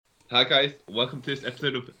Hi guys, welcome to this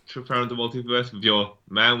episode of Trip Around the Multiverse with your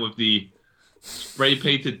man with the spray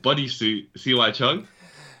painted bodysuit, CY Chung.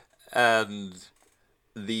 And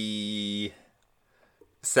the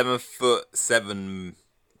 7'7"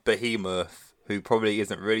 behemoth, who probably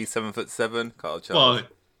isn't really 7'7", Carl Charles. Well,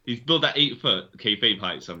 he's built at 8 foot kayfabe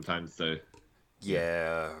height sometimes, so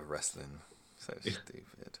Yeah, wrestling. So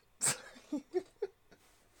stupid.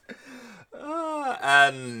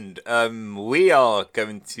 And we are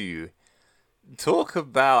going to talk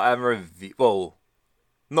about and review. Well,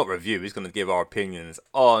 not review. He's going to give our opinions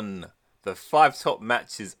on the 5 top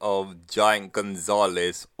matches of Giant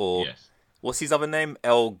Gonzalez, or yes. what's his other name?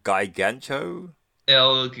 El Gigancho.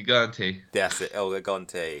 El Gigante. That's it, El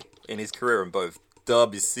Gigante. In his career in both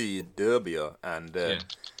WCW and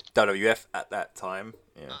WWF at that time.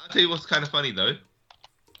 Yeah. I'll tell you what's kind of funny though.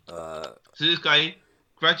 So this guy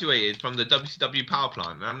graduated from the WCW power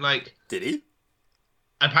plant, and I'm like, Did he?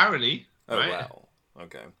 apparently, Oh right? wow.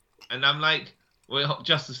 Okay. And I'm like, wait,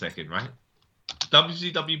 just a second, right?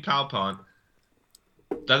 WCW power plant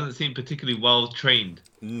doesn't seem particularly well trained.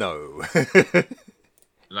 No.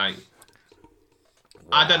 Like,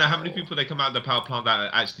 I don't know how many people they come out of the power plant that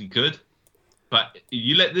are actually good, but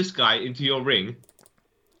you let this guy into your ring,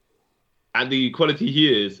 and the quality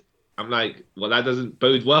he is, I'm like, well, that doesn't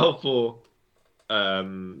bode well for,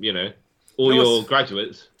 all your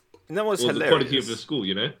graduates. And that was or hilarious. the quality of the school,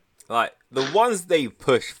 you know? Like the ones they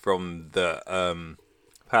pushed from the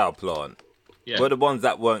power plant were the ones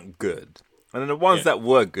that weren't good, and then the ones that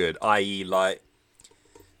were good, i.e., like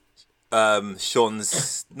not Sean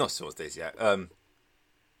Stacey,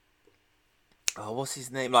 what's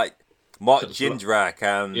his name? Like Mark Jindrak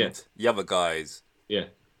and the other guys. Yeah.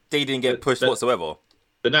 They didn't get pushed whatsoever.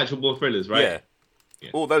 The Natural Born Thrillers, right? Yeah.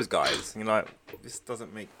 All those guys. You're like, this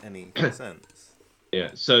doesn't make any sense. Yeah.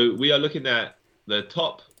 So we are looking at the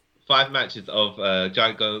top 5 matches of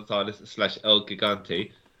Giant Gonzalez / El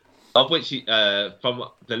Gigante, of which from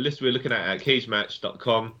the list we're looking at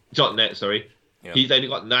cagematch.net, sorry, he's only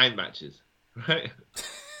got 9 matches, right?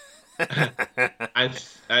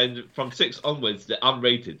 and from 6 onwards, they're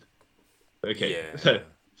unrated. Okay. Yeah.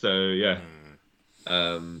 So yeah.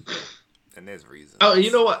 And there's reasons. Oh, you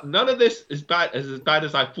know what? None of this is as bad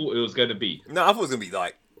as I thought it was going to be. No, I thought it was going to be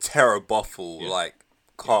like terrible, like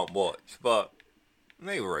can't watch, but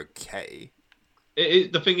they were okay.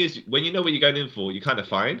 The thing is, when you know what you're going in for, you're kind of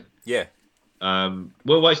fine. Yeah.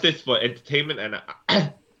 We'll watch this for entertainment, and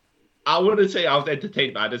I wouldn't say I was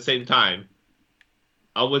entertained, but at the same time,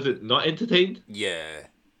 I wasn't not entertained. Yeah.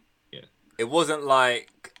 Yeah. It wasn't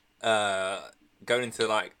like going into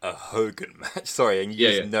like a Hogan match. Sorry, and you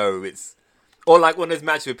just know it's, or like one of those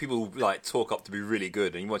matches where people like talk up to be really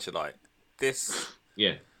good, and you watch it like this.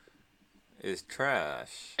 Yeah. Is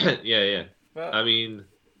trash. yeah. But I mean,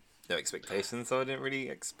 no expectations, so I didn't really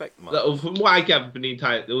expect much. From what I gather from the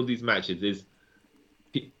entire all these matches is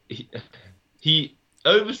he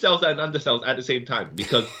oversells and undersells at the same time,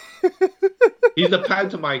 because he's a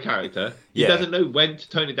pantomime character. He doesn't know when to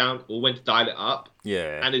tone it down or when to dial it up.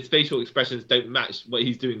 Yeah. And his facial expressions don't match what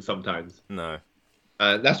he's doing sometimes. No.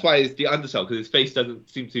 That's why it's the undersell, because his face doesn't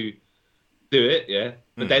seem to do it, yeah.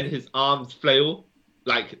 But then his arms flail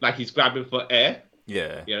like he's grabbing for air.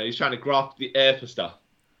 Yeah. You know, he's trying to grasp the air for stuff.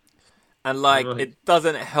 And like it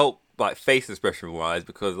doesn't help like face expression wise,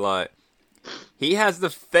 because like he has the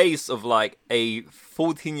face of like a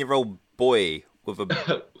 14-year-old boy with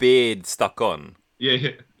a beard stuck on.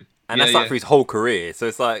 Yeah. And that's like for his whole career. So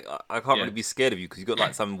it's like, I can't really be scared of you because you've got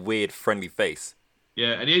like some weird friendly face.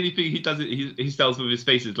 Yeah, and the only thing he does he sells with his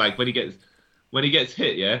face is like when he gets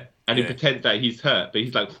hit, yeah, and he pretends that he's hurt, but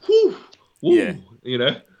he's like, whoo, you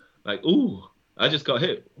know, like, ooh, I just got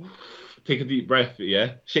hit. Take a deep breath,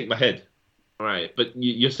 yeah, shake my head. All right, but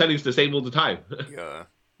your selling's the same all the time. Yeah,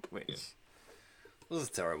 which was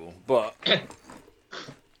terrible, but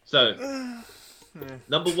so.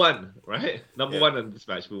 Number 1, right? Number 1 on this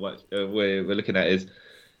match we're looking at is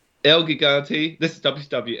El Gigante. This is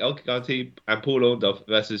WCW. El Gigante and Paul Orndorff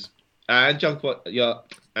versus Junkyard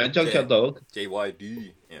Dog.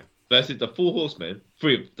 JYD. Yeah. Versus the 4 Horsemen.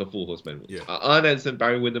 3 of the 4 Horsemen. Yeah. Arn Anderson,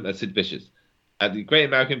 Barry Windham, and Sid Vicious at the Great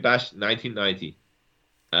American Bash 1990.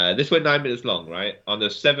 This went 9 minutes long, right? On the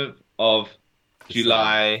 7th of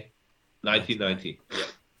July 1990. Yeah.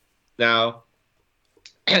 Now.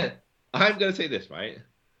 I'm going to say this, right?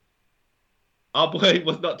 Our boy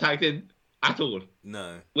was not tagged in at all.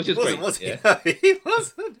 No. Which is great. Was he? Yeah? No, he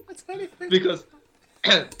wasn't. Because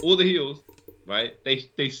all the heels, right,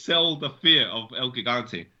 they sell the fear of El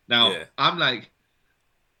Gigante. Now, I'm like,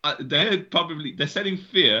 they're selling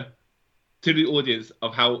fear to the audience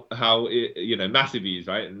of how massive he is,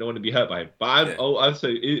 right? And no one to be hurt by him. But I'm also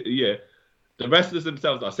the wrestlers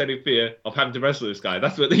themselves are setting fear of having to wrestle this guy.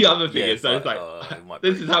 That's what the other thing is. So it's like,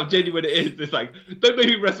 this is how genuine it is. It's like, don't make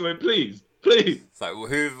me wrestle him, please. It's like, well,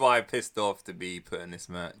 who have I pissed off to be put in this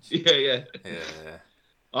match? Yeah.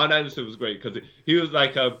 Arn Anderson was great because he was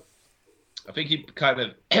like, I think he kind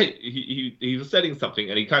of he was setting something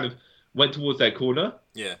and he kind of went towards their corner.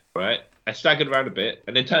 Yeah. Right. I staggered around a bit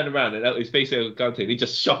and then turned around and he's facing Gigante and he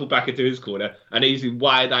just shuffled back into his corner and he's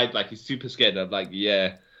wide-eyed like he's super scared. I'm like,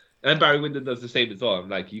 yeah. And Barry Windham does the same as well. I'm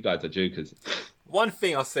like, you guys are jokers. One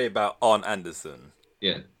thing I'll say about Arn Anderson.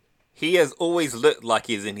 Yeah. He has always looked like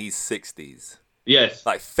he's in his 60s. Yes.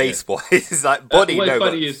 Like face-wise. Like body, no,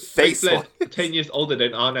 but face-wise. 10 years older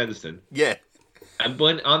than Arn Anderson. Yeah. And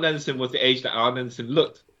when Arn Anderson was the age that Arn Anderson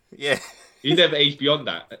looked. Yeah. He never aged beyond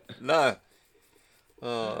that. No.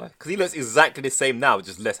 Because he looks exactly the same now, with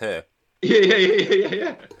just less hair.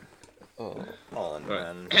 Yeah. Oh,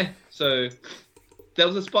 man. So... There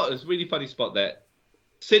was a spot, it was a really funny spot there.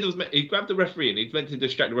 Sid he grabbed the referee and he went to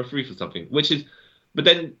distract the referee for something, but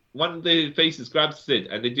then one of the faces grabs Sid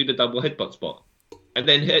and they do the double headbutt spot. And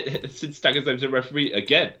then Sid staggers over to the referee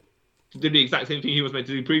again to do the exact same thing he was meant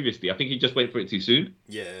to do previously. I think he just went for it too soon.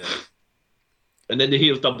 Yeah. And then the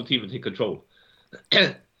heels double team and take control.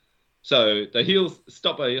 So the heels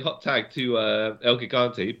stop a hot tag to El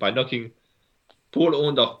Gigante by knocking Paul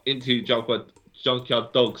Orndorff into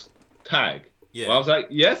Junkyard Dog's tag. Yeah. Well, I was like,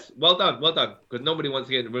 yes, well done. Because nobody wants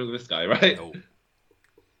to get in the ring with this guy, right? No.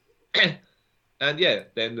 And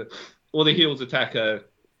then all the heels attack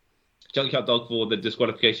Junkyard Dog for the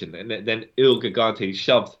disqualification. And then Il Gigante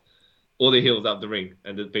shoves all the heels out of the ring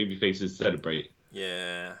and the baby faces celebrate.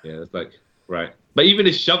 Yeah. Yeah, it's like, right. But even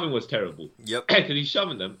his shoving was terrible. Yep. Because he's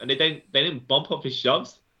shoving them and they didn't bump off his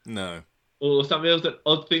shoves. No. Or something else, an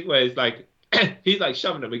odd thing where it's like, he's like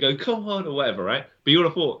shoving them and go, come on, or whatever, right? But you would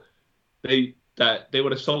have thought they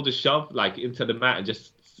would have sold a shove like into the mat and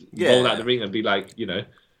just roll out the ring and be like, Or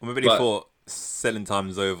maybe they thought selling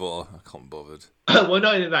time's over. I can't be bothered. Well,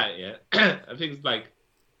 not even that, yeah. I think it's like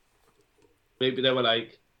maybe they were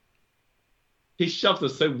like, his shoves are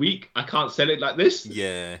so weak, I can't sell it like this.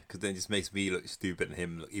 Yeah, because then it just makes me look stupid and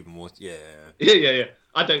him look even more. Yeah.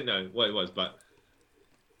 I don't know what it was, but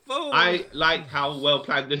I like how well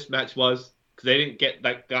planned this match was because they didn't get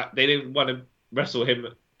like that. They didn't want to wrestle him.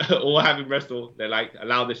 Or have him wrestle. They're like,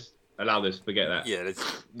 allow this, forget that. Yeah,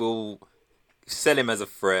 we'll sell him as a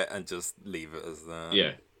threat and just leave it as that.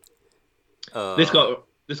 Yeah. This got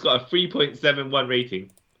a 3.71 rating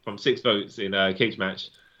from 6 votes in a cage match.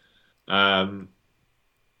 Probably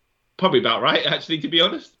about right, actually, to be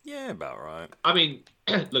honest. Yeah, about right. I mean,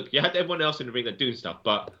 look, you had everyone else in the ring that doing stuff,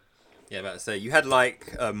 but yeah, about to say you had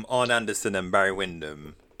like Arn Anderson and Barry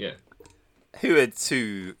Windham. Yeah. Who had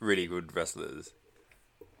 2 really good wrestlers.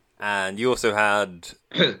 And you also had,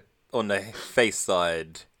 on the face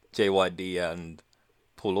side, JYD and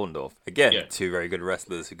Paul Orndorff. Again, 2 very good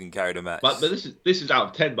wrestlers who can carry the match. But this is out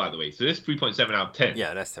of 10, by the way. So this is 3.7 out of 10.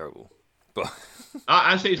 Yeah, that's terrible. But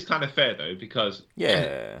I say it's kind of fair, though, because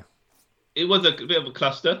it was a bit of a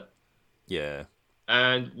cluster. Yeah.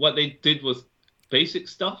 And what they did was basic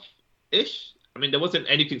stuff-ish. I mean, there wasn't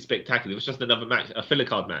anything spectacular. It was just another match, a filler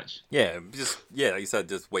card match. Yeah, like you said,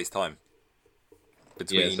 just waste time.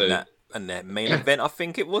 Between that and the main event, I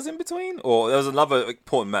think it was in between, or there was another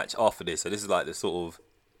important match after this. So this is like the sort of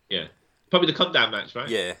probably the come down match, right?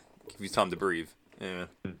 Yeah, give you time to breathe. Yeah.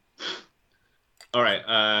 All right.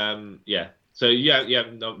 So you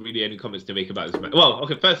have not really any comments to make about this match. Well,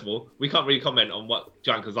 okay. First of all, we can't really comment on what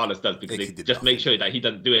Giant Gonzalez does because they just make sure that he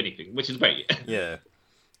doesn't do anything, which is great. Yeah.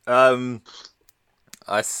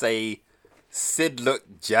 I say. Sid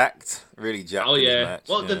looked jacked, really jacked. Oh yeah. In match.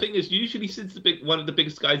 Well, the thing is, usually Sid's one of the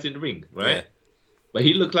biggest guys in the ring, right? Yeah. But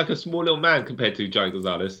he looked like a small little man compared to Giant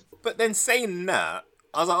Gonzalez. But then saying that,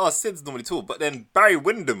 I was like, oh, Sid's normally tall. But then Barry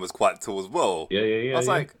Windham was quite tall as well. Yeah. I was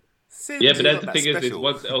like, Sid. Yeah, but then the thing is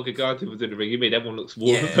once El Gigante was in the ring, he made everyone look small.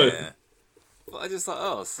 Yeah. But I just like,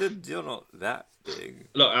 oh, Sid, you're not that big.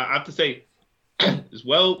 Look, I have to say, it's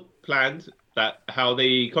well planned that how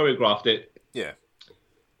they choreographed it. Yeah.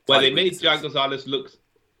 Where they made Giant Gonzalez look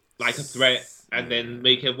like a threat and then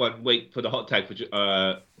make everyone wait for the hot tag for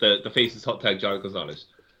the faces hot tag Giant Gonzalez.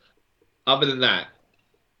 Other than that,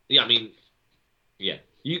 I mean,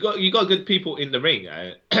 you got good people in the ring.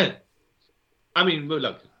 I mean,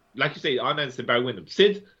 look, like you say, Arn Anderson, Barry Windham,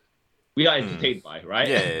 Sid, we are entertained by, right?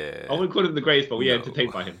 Yeah. I wouldn't call him the greatest, but we are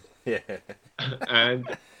entertained by him. Yeah.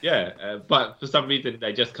 And but for some reason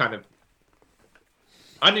they just kind of.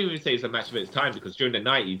 I don't even say it's a match of its time because during the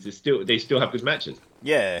 90s, they still have good matches.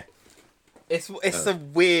 Yeah. It's a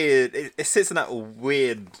weird. It sits in that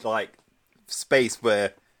weird like space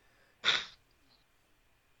where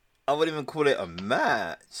I wouldn't even call it a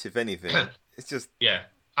match. If anything, it's just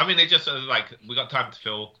I mean, they just like we got time to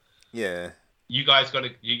fill. Yeah. You guys want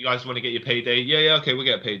to get your payday? Yeah. Okay, we'll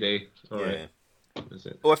get a payday. All right. That's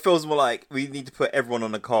it. Or it feels more like we need to put everyone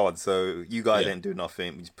on the card, so you guys ain't doing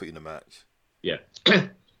nothing. We just put you in a match. Yeah.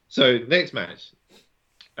 So next match,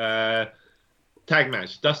 tag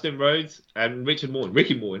match: Dustin Rhodes and Ricky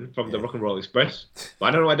Morton from the Rock and Roll Express. But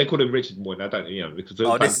I don't know why they call him Richard Morton. I don't, because it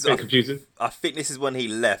was a bit confusing. I think this is when he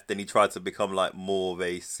left and he tried to become like more of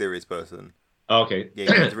a serious person. Oh, okay.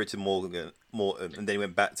 Yeah, he went to Richard Morton, and then he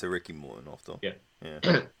went back to Ricky Morton after. Yeah.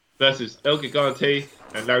 Versus El Gigante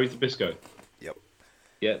and Larry Zbyszko. Yep.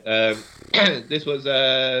 Yeah. This was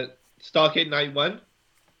Starrcade 91.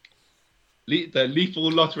 The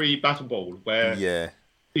Lethal Lottery Battle Bowl, where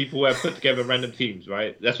people were put together random teams,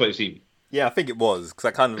 right? That's what it seemed. Yeah, I think it was, because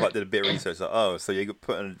I kind of like did a bit of research. Like, so you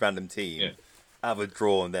put in a random team, have a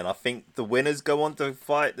draw, and then I think the winners go on to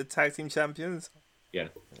fight the tag team champions. Yeah.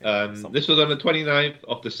 This was on the 29th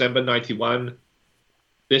of December, 91.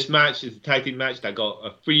 This match is a tag team match that got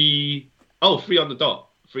a free on the dot.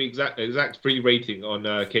 Exact free rating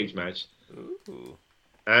on Cage Match. Ooh.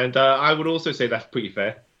 And I would also say that's pretty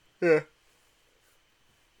fair. Yeah.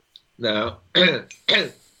 Now,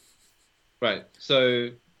 right, so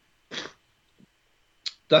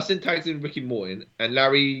Dustin tags in Ricky Morton and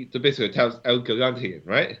Larry Zbyszko tags El Gigante in,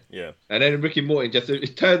 right? Yeah. And then Ricky Morton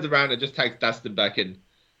just turns around and just tags Dustin back in.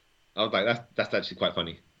 I was like, that's actually quite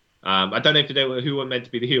funny. I don't know if they who were meant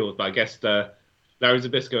to be the heroes, but I guess Larry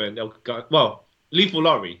Zbyszko and El Gigante, Lethal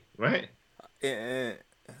Lottery, right? Yeah.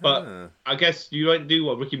 But I guess you won't do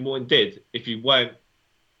what Ricky Morton did if you weren't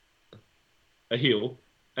a heel.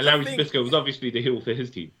 And Larry Zbyszko was obviously the heel for his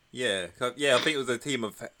team. Yeah, I think it was a team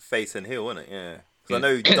of face and heel, wasn't it? Yeah. Because I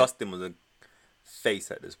know Dustin was a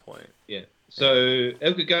face at this point. Yeah. So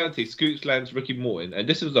El Gigante scoops lands Ricky Morton. And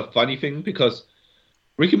this was a funny thing because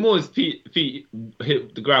Ricky Morton's feet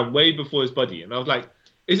hit the ground way before his body. And I was like,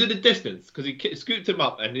 is it the distance? Because he scooped him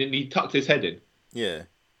up and then he tucked his head in. Yeah.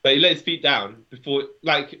 But he let his feet down before,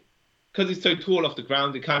 like, because he's so tall off the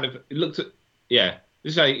ground, it looks at,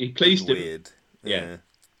 it's like he placed him. Weird. Yeah.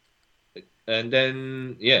 And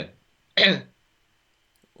then,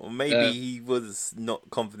 Or maybe he was not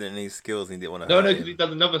confident in his skills and he didn't want to No, because he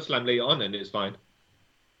does another slam later on and it's fine.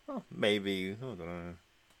 Oh, maybe. I don't know.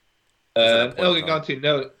 El Gigante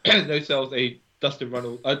no sells a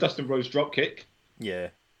Dustin Rhodes drop kick. Yeah.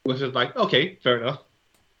 Which is like, okay, fair enough.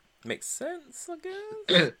 Makes sense, I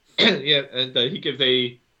guess. Yeah, and he gives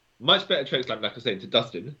a much better choke slam, like I said, to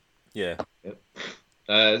Dustin. Yeah.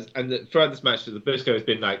 And throughout this match, the Zbyszko has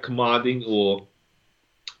been like commanding or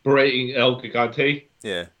berating El Gigante.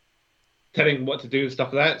 Yeah. Telling him what to do and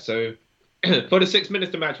stuff like that. So for the 6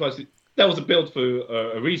 minutes the match was, that was a build for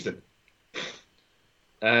a reason.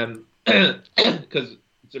 Because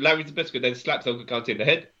Larry Zbyszko then slaps El Gigante in the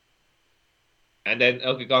head. And then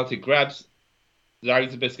El Gigante grabs Larry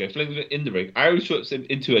Zbyszko, flings him in the ring, Irish whips him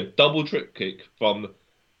into a double trip kick from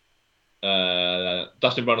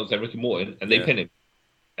Dustin Runnels and Ricky Morton, and they pin him.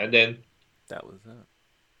 And then that was that.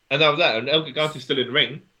 And El Gigante's still in the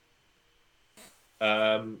ring.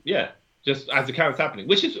 Just as the count's happening.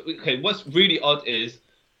 Which is okay. What's really odd is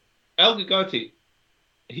El Gigante,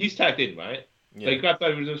 he's tagged in, right? Yeah. So he grabs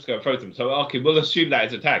over Zbyszko and throws him. So okay, we'll assume that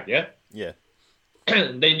is a tag, yeah? Yeah.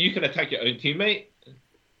 And then you can attack your own teammate,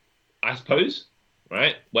 I suppose,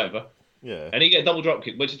 right? Whatever. Yeah. And he get a double drop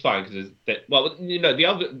kick, which is fine because the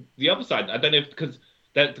other side. I don't know if because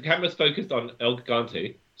the camera's focused on El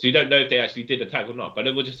Gigante, so you don't know if they actually did a tag or not. But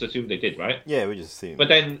then we'll just assume they did, right? Yeah, we just assume. But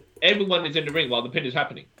then everyone is in the ring while the pin is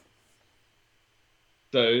happening.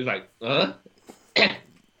 So it's like, I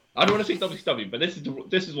don't want to say WCW, but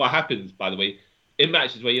this is what happens, by the way, in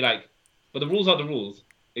matches where you're like, but the rules are the rules,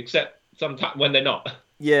 except sometimes when they're not.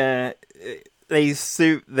 Yeah, they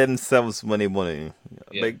suit themselves when they want to.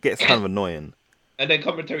 Yeah. But it gets kind of annoying. And then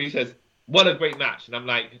commentary says, "What a great match," and I'm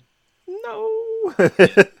like, "No."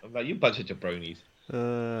 I'm like, "You bunch of jabronis."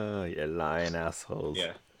 You lying assholes.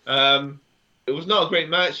 Yeah. It was not a great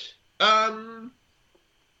match.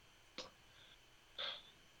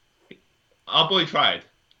 Our boy tried.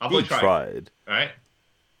 He tried. Right?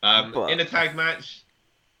 In a tag match,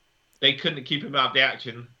 they couldn't keep him out of the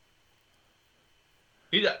action.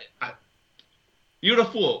 You'd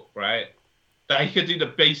have thought, right, that he could do the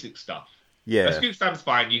basic stuff. Yeah. A scoop slam's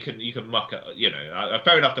fine. You can muck it.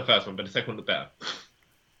 Fair enough the first one, but the second one looked better.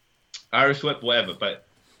 Irish whip, whatever. But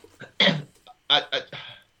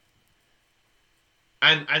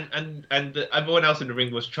and everyone else in the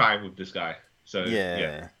ring was trying with this guy. So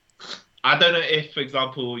yeah. I don't know if, for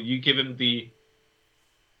example, you give him hit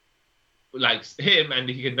him and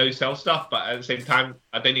he can no sell stuff, but at the same time,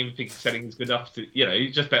 I don't even think selling is good enough to,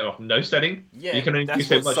 he's just better off no selling. Yeah, you can only do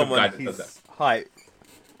so much of a guy that does that. Height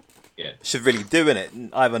should really do in it.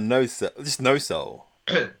 Either no sell, just no sell.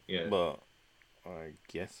 Yeah, but I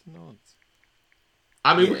guess not.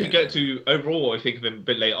 I mean, we could get to overall. I think of him a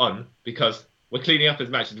bit later on because we're cleaning up his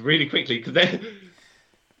matches really quickly because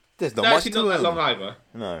there's not much not that long either.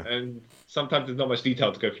 No, and sometimes there's not much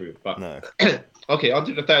detail to go through. But no. Okay, on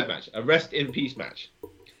to the third match, a rest in peace match.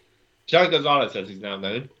 Giant Gonzalez, as he's now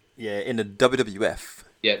known. Yeah, in the WWF.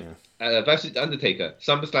 Yeah. Versus Undertaker,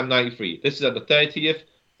 SummerSlam 93. This is on the 30th,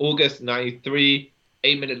 August 93,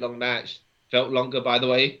 8-minute long match. Felt longer, by the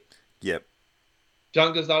way. Yep.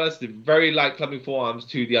 Giant Gonzalez did very light clubbing forearms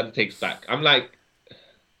to the Undertaker's back. I'm like,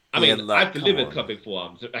 I've delivered clubbing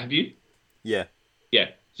forearms. Have you? Yeah. Yeah.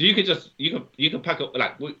 So you can pack up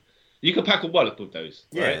you can pack a wallop with those.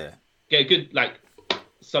 Yeah. Right? Get a good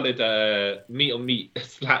solid meat on meat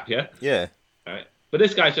slap. Yeah. Yeah. Right. But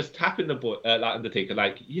this guy's just tapping the boy like Undertaker,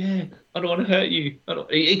 like, yeah, I don't want to hurt you.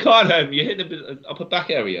 He can't hurt me. You're hitting the upper back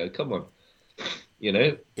area. Come on.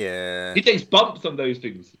 Yeah. He takes bumps on those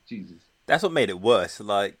things. Jesus. That's what made it worse.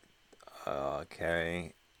 Like,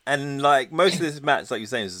 okay. And most of this match, like you're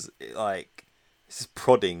saying, is this is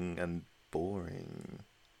prodding and boring.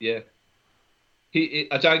 Yeah.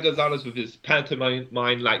 Giant Gonzalez with his pantomime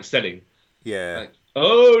selling. Yeah. Like,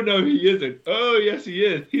 oh no, he isn't. Oh yes, he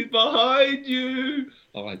is. He's behind you.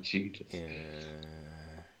 Oh my Jesus. Yeah.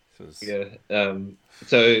 Yeah.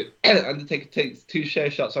 So Undertaker takes 2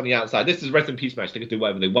 chair shots on the outside. This is a rest in peace match. They can do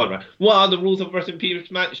whatever they want, right? What are the rules of a rest in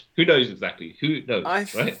peace match? Who knows exactly? Who knows? I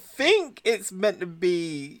think it's meant to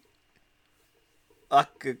be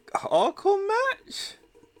like a hardcore match.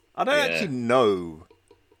 I don't actually know.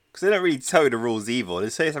 Because they don't really tell you the rules either. They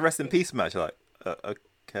say it's a rest in peace match. Like,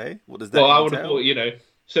 okay, what does that mean? Well, I would have thought,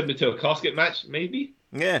 similar to a casket match, maybe.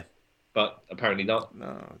 Yeah. But apparently not. No,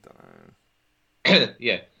 I don't know.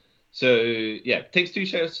 Yeah. So, takes 2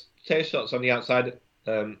 chair shots on the outside.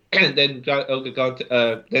 And then Giant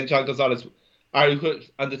Gonzalez hooks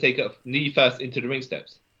Undertaker knee first into the ring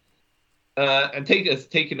steps. And Taker's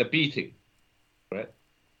taking a beating. Right?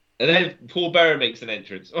 And then Paul Bearer makes an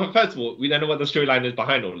entrance. Well, first of all, we don't know what the storyline is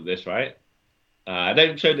behind all of this, right? I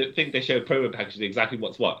don't think they show promo packages exactly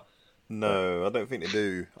what's what. No, I don't think they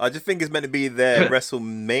do. I just think it's meant to be their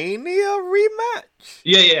WrestleMania rematch.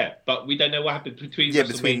 Yeah, but we don't know what happened between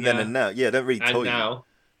between then and now. Yeah, don't really tell you. And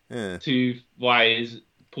now, to why is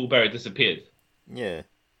Paul Bearer disappeared. Yeah.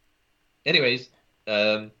 Anyways,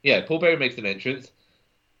 Paul Bearer makes an entrance.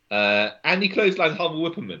 And he clotheslines Harvey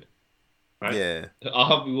Whippleman. Right? Yeah.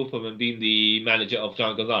 Harvey Whippleman being the manager of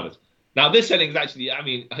Giant Gonzalez. Now, this selling is actually,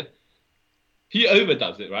 he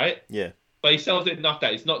overdoes it, right? Yeah. But he sells it enough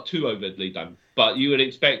that it's not too overly done. But you would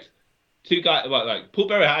expect 2 guys, Paul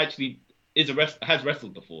Bearer actually has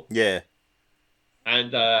wrestled before. Yeah.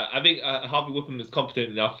 And I think Harvey Whippleman is competent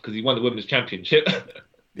enough because he won the women's championship.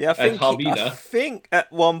 Yeah, I think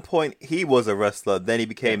at one point he was a wrestler, then he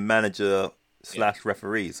became manager /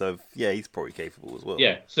 referee. So yeah, he's probably capable as well.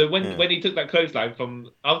 Yeah. So when he took that clothesline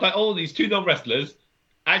I was like, oh, these 2 non-wrestlers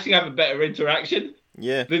actually have a better interaction.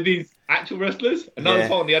 Yeah. Than these actual wrestlers. Another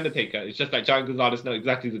part on the Undertaker. It's just like Giant Gonzalez not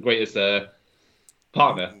exactly the greatest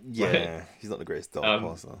partner. Yeah, right? He's not the greatest dog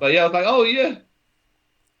passer. But yeah, I was like, oh yeah.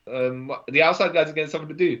 The outside guys are getting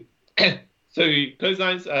something to do. So he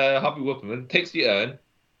clotheslines Harvey Whippleman, takes the urn,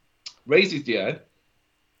 raises the urn,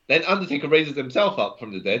 then Undertaker raises himself up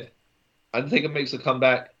from the dead. Undertaker makes a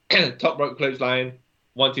comeback, top rope clothesline,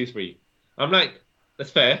 1, 2, 3. I'm like,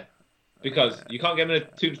 that's fair, because you can't get him in a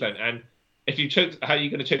tombstone, and if you choke, how are you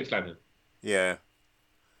going to choke slam him? Yeah,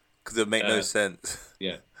 because it would make no sense.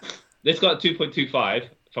 Yeah, this got 2.25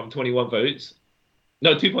 from 21 votes.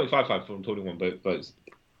 No, 2.55 from 21 votes.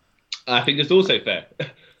 I think it's also fair.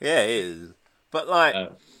 Yeah, it is. But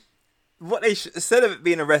what they instead of it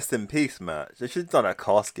being a rest in peace match, they should have done a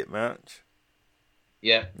casket match.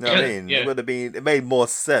 Yeah, you know what I mean? Yeah. It would have been. It made more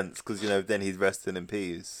sense because then he's resting in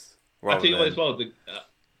peace. I tell you what, as well.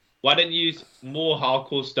 Why don't you use more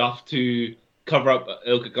hardcore stuff to cover up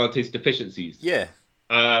El Gigante's deficiencies? Yeah.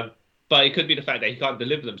 But it could be the fact that he can't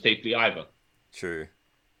deliver them safely either. True.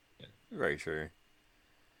 Yeah. Very true.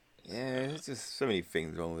 Yeah, there's just so many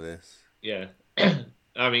things wrong with this. Yeah.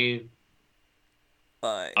 I mean,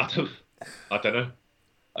 I don't know.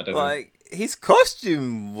 His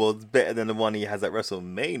costume was better than the one he has at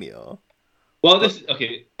WrestleMania. Well, this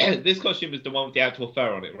costume is the one with the actual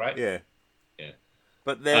fur on it, right? Yeah. Yeah.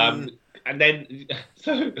 But then,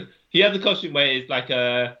 so he has a costume where it's like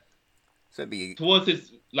be towards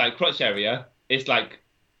his like crotch area. It's like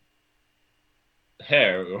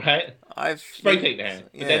hair, right? Spray paint the hair.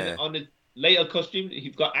 But then on the later costume,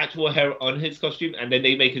 he's got actual hair on his costume, and then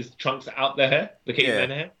they make his trunks out the hair, the caveman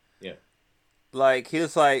hair. Yeah. Like he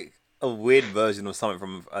looks like a weird version of something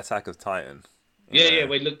from Attack of Titan. Yeah,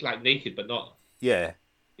 where he looked like naked but not. Yeah.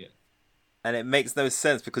 And it makes no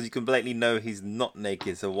sense because you can blatantly know he's not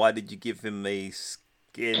naked. So why did you give him a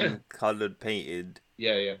skin-colored painted?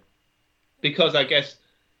 Yeah. Because I guess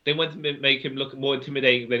they want to make him look more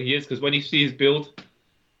intimidating than he is. Because when you see his build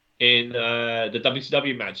in the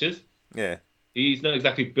WCW matches, he's not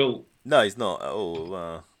exactly built. No, he's not at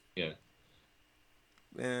all. Yeah,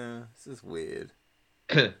 this is weird.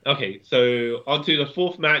 Okay, so on to the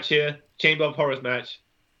fourth match here, Chamber of Horrors match,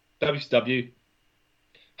 WCW.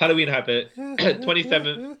 Halloween Havoc,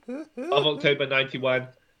 27th of October 91.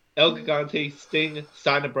 El Gigante, Sting,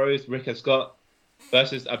 Steiner Bros, Rick and Scott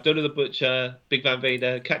versus Abdullah the Butcher, Big Van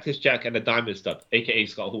Vader, Cactus Jack, and the Diamond Stud, aka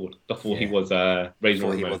Scott Hall, before he was Razor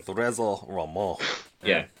Ramon. He was Razor Ramon.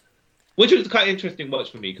 Yeah. Which was quite an interesting watch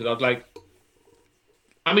for me because I was like,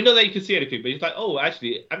 I mean, not that you can see anything, but it's like, oh,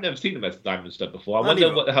 actually, I've never seen him as a Diamond Stud before. I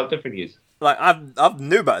wonder how different he is. Like, I've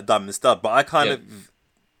knew about Diamond Stud, but I kind of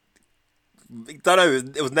don't know.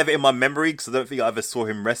 It was never in my memory because I don't think I ever saw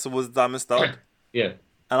him wrestle as Diamond Stud. Yeah.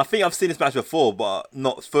 And I think I've seen this match before, but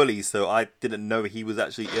not fully, so I didn't know he was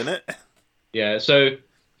actually in it. Yeah, so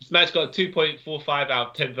this match got 2.45 out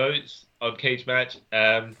of 10 votes on Cage Match.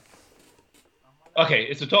 Okay,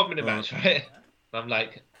 it's a 12-minute match, right? I'm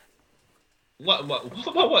like, what am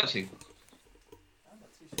I watching?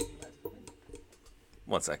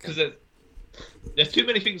 1 second. Because there's too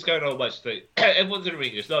many things going on. Much. Everyone's in the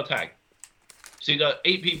ring. It's not a tag. So you got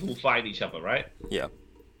 8 people fighting each other, right? Yeah.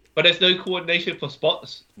 But there's no coordination for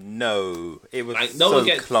spots. No, it was like, so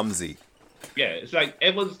clumsy. Yeah, it's like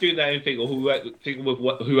everyone's doing their own thing or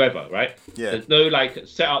whoever, right? Yeah. There's no like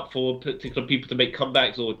setup for particular people to make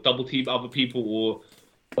comebacks or double team other people or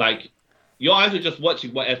like your eyes are just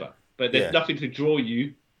watching whatever, but there's nothing to draw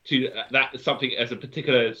you to that something as a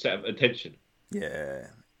particular set of attention. Yeah.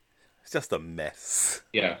 It's just a mess.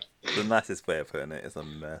 Yeah. The nicest way of putting it is a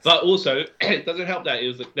mess. But also, it doesn't help that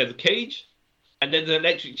there's a cage and there's an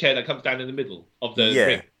electric chair that comes down in the middle of the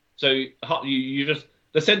ring. So you just,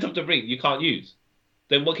 the center of the ring you can't use.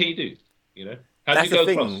 Then what can you do? You know? How do you go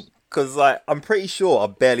across? Because like, I'm pretty sure I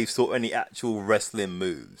barely saw any actual wrestling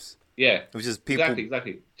moves. Yeah. It was just people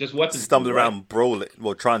exactly. Just weapons stumbling around brawling,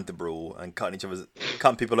 well, trying to brawl and cutting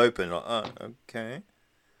people open. Like, okay.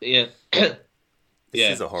 Yeah. This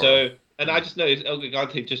is a horror. So, and I just noticed El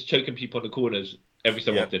Gigante just choking people on the corners every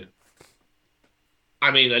so often. I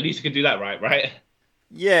mean, at least you can do that right?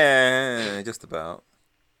 Yeah, just about.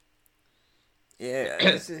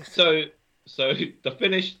 Yeah. So the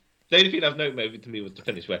finish, the only thing that was noteworthy to me was the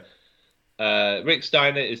finish where Rick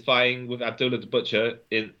Steiner is fighting with Abdullah the Butcher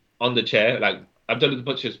on the chair. Like, Abdullah the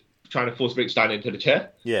Butcher's trying to force Rick Steiner into the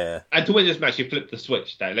chair. Yeah. And to win this match, you flip the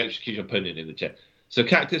switch that electrocutes your opponent in the chair. So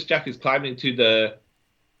Cactus Jack is climbing to the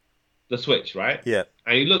switch, right? Yeah.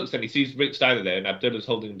 And he looks and he sees Rick Steiner there and Abdullah's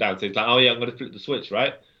holding him down. So he's like, oh yeah, I'm going to flip the switch,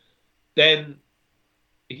 right? Then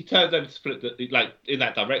he turns over to flip like in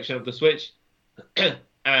that direction of the switch.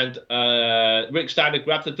 And Rick Steiner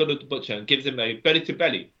grabs Abdullah the Butcher and gives him a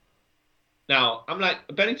belly-to-belly. Now, I'm like,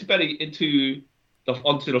 belly-to-belly onto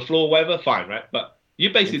the floor, whatever, fine, right? But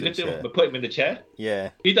you basically lift him up and put him in the chair. Yeah.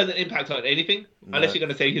 He doesn't impact on anything unless you're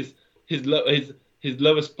going to say his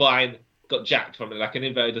lower spine got jacked from like an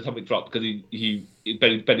inverted atomic drop because he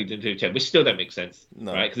bellied into the chair, which still don't make sense,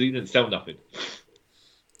 right? Because he didn't sell nothing.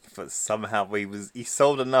 But somehow he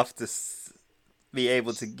sold enough to be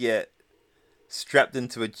able to get strapped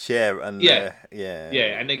into a chair and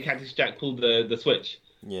and then Cactus Jack pulled the switch.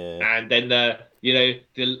 Yeah. And then the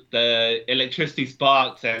electricity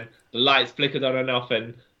sparks and the lights flickered on and off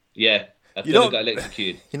and got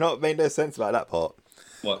electrocuted. You know what made no sense about that part?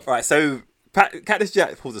 What? Right, so Cactus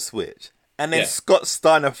Jack pulls a switch and then Scott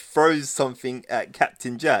Steiner throws something at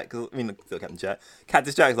Captain Jack. I mean, not Captain Jack.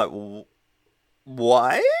 Cactus Jack is like,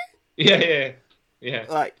 why? Yeah.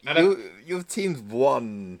 Like, your team's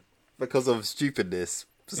won because of stupidness.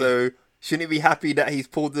 So shouldn't he be happy that he's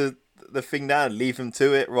pulled the thing down and leave him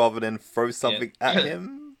to it rather than throw something at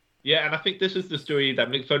him? Yeah, and I think this is the story that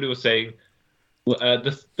Mick Foley was saying.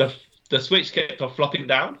 The switch kept on flopping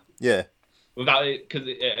down. Yeah. Without it, because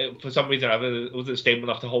for some reason it wasn't stable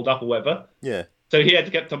enough to hold up or whatever. Yeah. So he had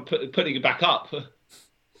to keep on putting it back up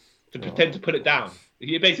to pretend to put it down.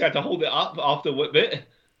 He basically had to hold it up after a bit.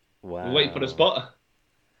 Wow. Wait for the spot.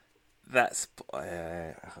 That's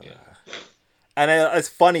and it's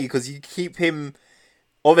funny because you keep him.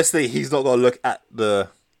 Obviously, he's not gonna look at the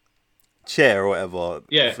chair or whatever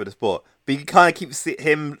for the sport, but you kind of keep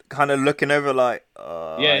him kind of looking over like,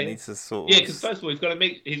 I need to sort of because first of all, he's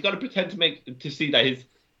got to pretend to see that his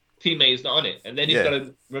teammate is not on it, and then he's got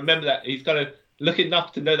to remember that he's got to look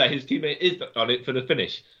enough to know that his teammate is on it for the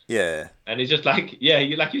finish. Yeah, and it's just like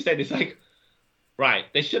like you said, it's like. Right,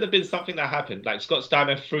 there should have been something that happened. Like Scott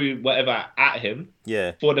Steiner threw whatever at him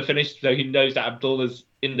for the finish so he knows that Abdullah's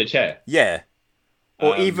in the chair. Yeah.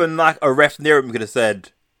 Or even like a ref near him could have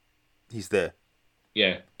said, he's there.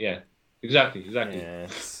 Yeah. Exactly.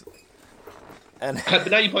 Yes. And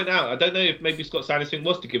but now you point out, I don't know if maybe Scott Steiner's thing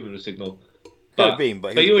was to give him a signal. But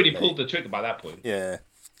he already pulled the trigger by that point. Yeah.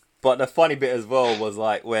 But the funny bit as well was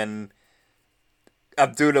like when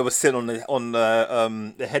Abdullah was sitting on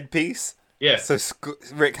the headpiece. Yeah. So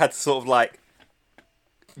Rick had to sort of like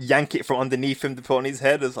yank it from underneath him to put on his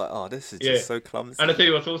head. It's like, oh, this is just so clumsy. And I tell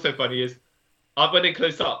you what's also funny is I went in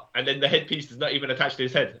close up and then the headpiece is not even attached to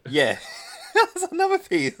his head. Yeah. That's another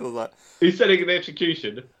piece. I was like, he's setting an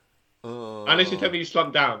execution. Unless you tell me he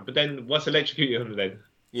slumped down, but then what's electrocuting him then?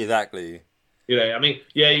 Exactly. I mean,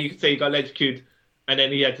 you could say he got electrocuted and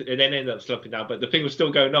then ended up slumping down, but the thing was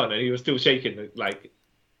still going on and he was still shaking. Like,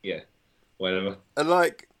 whatever. And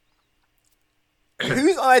like,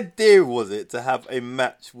 whose idea was it to have a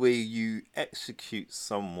match where you execute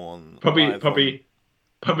someone? Probably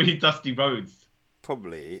Dusty Rhodes.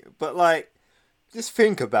 Probably, but like, just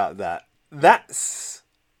think about that. That's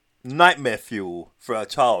nightmare fuel for a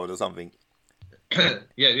child or something.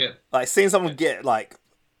 Yeah. Like seeing someone get like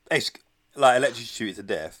electrocuted to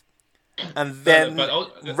death, and then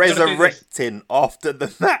resurrecting after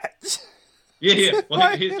the match. Yeah.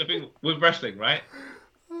 Well, here's the thing with wrestling, right?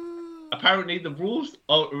 Apparently, the rules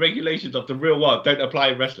or regulations of the real world don't apply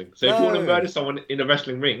in wrestling. So if you want to murder someone in a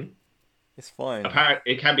wrestling ring, it's fine.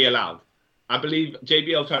 Apparently, it can be allowed. I believe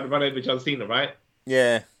JBL tried to run over John Cena, right?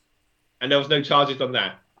 Yeah. And there was no charges on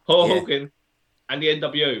that. Hogan and the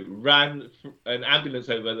NWO ran an ambulance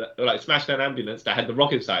over, smashed an ambulance that had The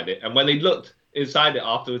Rock inside it. And when they looked inside it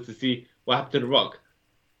afterwards to see what happened to The Rock,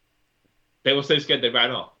 they were so scared they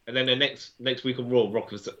ran off. And then the next week on Raw,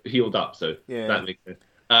 Rock was healed up. So that makes sense.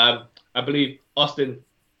 I believe Austin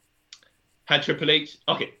had Triple H.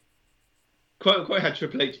 Okay, quote unquote had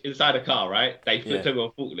Triple H inside a car, right? They flipped over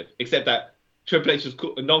on forklift. Except that Triple H's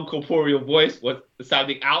non-corporeal voice was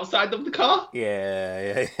sounding outside of the car.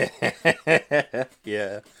 Yeah.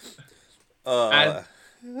 And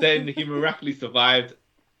then he miraculously survived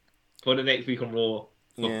for the next week on Raw.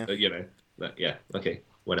 Okay,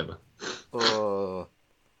 whatever.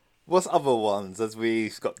 What's other ones as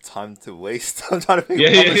we've got time to waste? I'm trying to think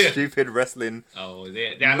of other stupid wrestling. Oh,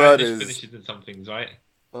 they murders. Finishes in some things, right?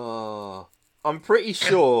 I'm pretty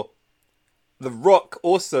sure The Rock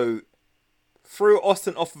also threw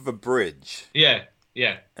Austin off of a bridge. Yeah.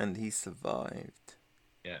 And he survived.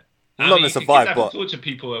 Yeah. Not even survived, but torture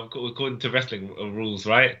people according to wrestling rules,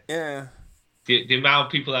 right? Yeah. The amount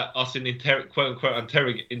of people that Austin quote unquote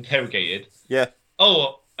interrogated. Yeah.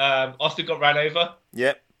 Oh, Austin got ran over.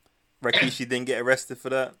 Yep. Rikishi didn't get arrested for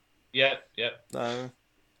that. Yep. No.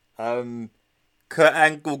 Kurt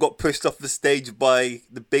Angle got pushed off the stage by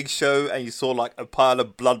the Big Show, and you saw like a pile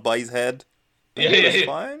of blood by his head. Yeah.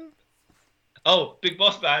 Fine. Oh, Big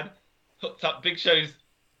Boss Man hooked up Big Show's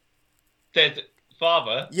dead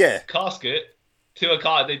father. Casket to a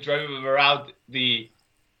car, and they drove him around the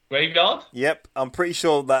graveyard. Yep, I'm pretty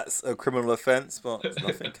sure that's a criminal offence, but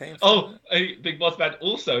nothing came from it. Big Boss Man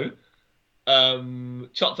also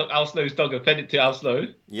chopped up Al Snow's dog and fed it to Al Snow.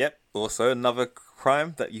 Yep, also another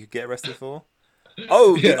crime that you get arrested for.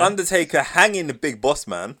 The Undertaker hanging the Big Boss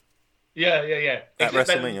Man. Yeah. At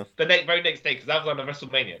WrestleMania. The very next day, because that was on the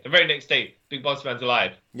WrestleMania. The very next day, Big Boss Man's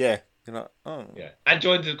alive. Yeah. You're like, oh. Yeah. And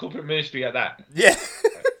joined the corporate ministry at that. Yeah.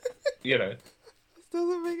 This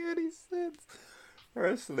doesn't make any sense.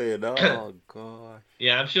 Wrestling, oh gosh.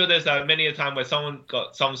 Yeah, I'm sure there's many a time where some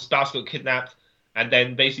spouse got kidnapped, and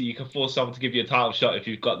then basically you can force someone to give you a title shot if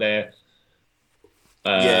you've got their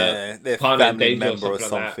their family member or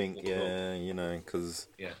something. Because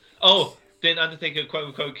didn't Undertaker quote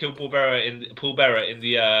unquote kill Paul Bearer in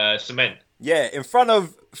the cement? Yeah, in front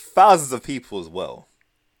of thousands of people as well.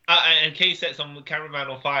 And Kay set some cameraman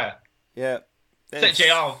on fire. Yeah, set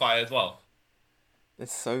JR on fire as well.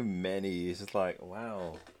 There's so many. It's just like,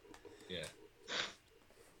 wow. Yeah.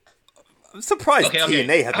 I'm surprised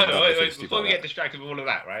TNA hasn't done wait, before we get distracted with all of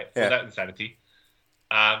that, right? Yeah. All that insanity.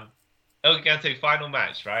 Elgin final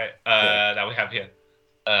match, right? That we have here.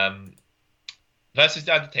 Versus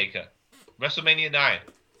The Undertaker. WrestleMania 9.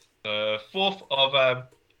 4th of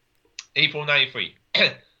April '93.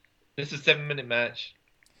 This is a 7-minute match.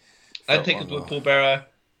 Undertaker with Paul Bearer,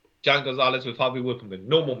 Giant Gonzalez with Harvey Whippleman.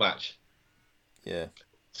 Normal match. Yeah.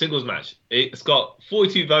 Singles match. It's got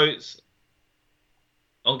 42 votes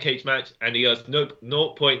on Cage Match, and he has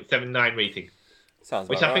 0.79 rating. Sounds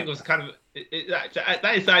which I think was kind of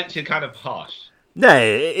that is actually kind of harsh. No,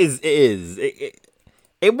 it is.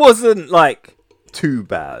 It wasn't like too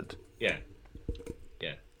bad. Yeah.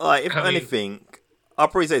 Like if anything, I'll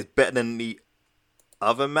probably say it's better than the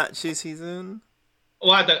other matches he's in.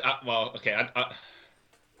 Well, I don't. Well, okay.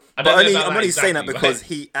 I'm only saying that because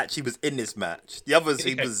he actually was in this match. The others,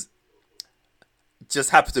 he was just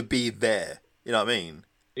happened to be there. You know what I mean?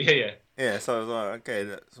 Yeah. Yeah, so I was like, okay,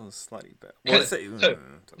 that's slightly better. Well, so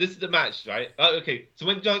this is the match, right? Okay, so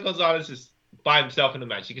when John Gonzalez is by himself in the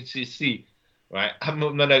match, you can see, right? I have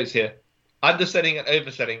my notes here. Undersetting and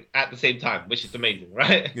oversetting at the same time, which is amazing,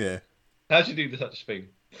 right? Yeah. How'd you do such a thing?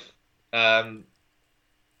 Giant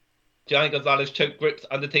Gonzalez choke grips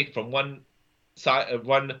Undertaker from one side of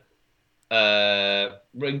one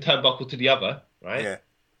ring turnbuckle to the other, right? Yeah.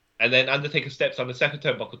 And then Undertaker steps on the second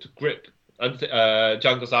turnbuckle to grip Giant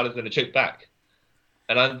Gonzalez and a choke back.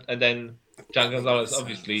 And then Giant Gonzalez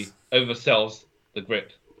obviously oversells the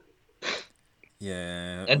grip.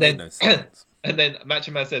 Yeah. And then and then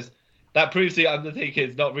Macho Man says, that proves the Undertaker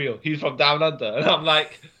is not real. He's from down under. And I'm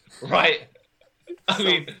like, right. I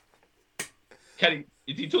mean, Kenny,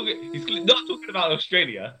 is he talking? He's not talking about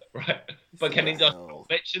Australia, right? But can he just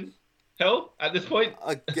mention hell at this point?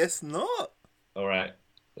 I guess not. All right,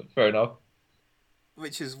 fair enough.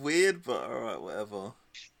 Which is weird, but all right, whatever.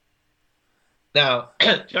 Now,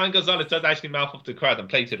 Giant Gonzalez does actually mouth off the crowd and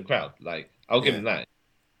play to the crowd. Like, I'll give him that.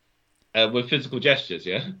 With physical gestures,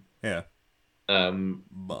 yeah. Yeah.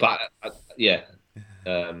 But yeah. He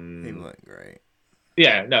wasn't great.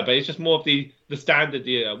 Yeah, no, but it's just more of the standard,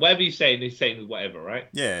 whatever he's saying whatever, right?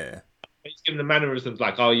 Yeah. He's giving the mannerisms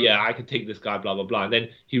like, oh yeah, I can take this guy, blah blah blah, and then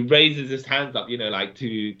he raises his hands up, like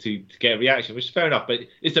to get a reaction, which is fair enough. But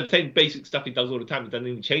it's the same basic stuff he does all the time. He doesn't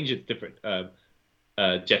even change it to different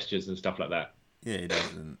gestures and stuff like that. Yeah, he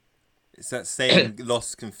doesn't. It's that same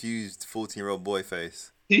lost, confused 14-year-old boy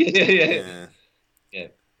face. Yeah.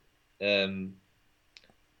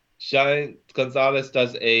 Giant Gonzalez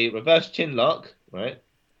does a reverse chin lock, right,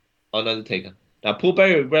 on Undertaker. Now, Paul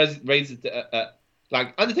Bearer raises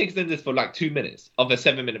like Undertaker's in this for like 2 minutes of a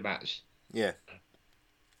 7-minute match. Yeah.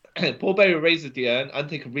 Paul Bearer raises the urn.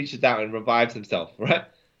 Undertaker reaches out and revives himself, right,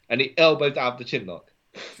 and he elbows out of the chin lock.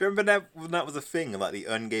 Do you remember that when that was a thing? Like the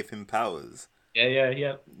urn gave him powers.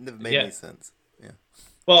 Yeah. Never made any sense. Yeah.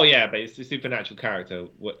 Well, yeah, but it's a supernatural character.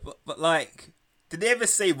 But like, did they ever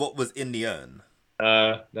say what was in the urn?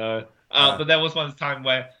 No. But there was one time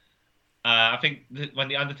where I think when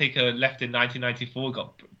the Undertaker left in 1994,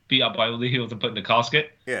 got beat up by all the heels and put in the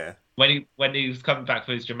casket. Yeah. When he was coming back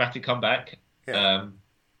for his dramatic comeback,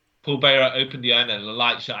 Paul Bearer opened the urn and the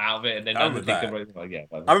light shot out of it, and then Undertaker. I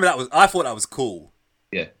remember that I thought that was cool.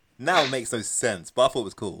 Yeah. Now it makes no sense, but I thought it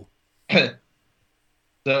was cool. So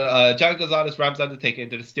Giant Gonzalez rams Undertaker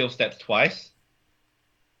into the steel steps twice.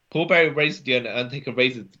 Paul Bearer raises the urn, and Undertaker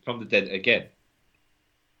raises from the dead again.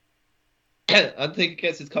 Undertaker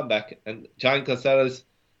gets his comeback, and Giant Gonzalez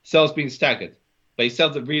sells being staggered, but he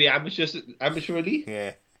sells it really amateurly.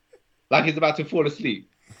 Yeah, like he's about to fall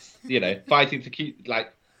asleep. Fighting to keep,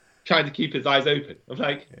 trying to keep his eyes open. I'm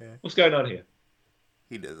like, what's going on here?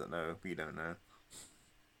 He doesn't know. We don't know.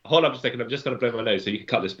 Hold up a second. I'm just gonna blow my nose so you can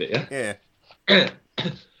cut this bit. Yeah. Yeah.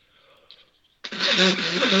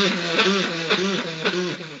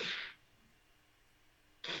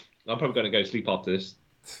 I'm probably gonna go sleep after this.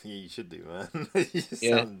 Yeah, you should do, man. You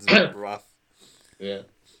sound rough. Yeah.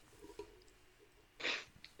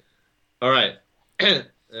 All right.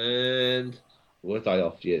 And was I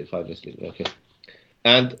off? Yeah, 5 minutes. Okay.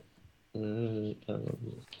 And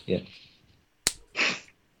yeah.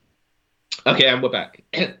 Okay, and we're back.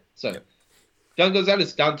 So, Giant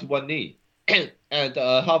Gonzalez down to one knee, and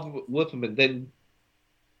Harvey Whippleman then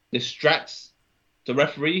distracts the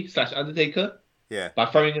referee / Undertaker. Yeah. By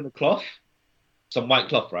throwing in a cloth. Some white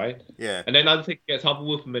cloth, right? Yeah. And then Undertaker gets Harvey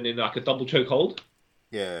Whippleman in like a double choke hold.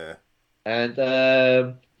 Yeah. And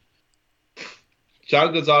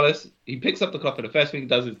Giant Gonzalez, he picks up the cloth and the first thing he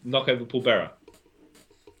does is knock over Paul Bearer.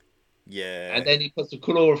 Yeah. And then he puts the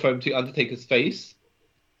chloroform to Undertaker's face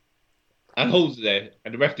and holds it there.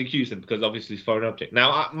 And the ref DQs him because obviously it's a foreign object.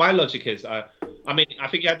 Now, my logic is, I think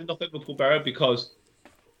he had to knock over Paul Bearer because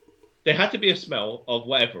there had to be a smell of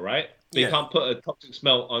whatever, right? But you can't put a toxic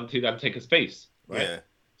smell onto the Undertaker's face. Right? Yeah.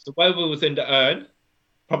 So whatever was in the urn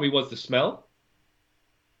probably was the smell.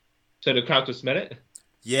 so the crowd could smell it.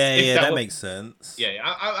 Yeah, that makes sense. Yeah,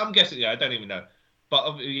 I'm guessing. Yeah, I don't even know,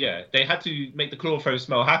 but yeah, they had to make the chloroform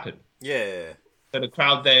smell happen. Yeah. So the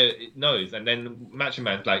crowd there knows, and then Macho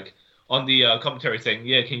Man's like on the commentary saying,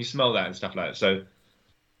 "Yeah, can you smell that?" and stuff like that. So,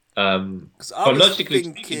 but logically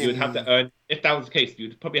speaking, you would have to earn. If that was the case,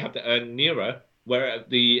 you'd probably have to earn nearer where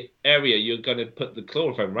the area you're going to put the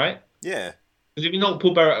chloroform, right? Yeah. Because if you not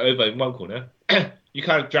pull Barrett over in one corner, you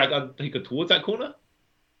kind of drag Undertaker towards that corner.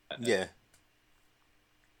 Yeah.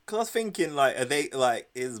 Because I was thinking, like, are they like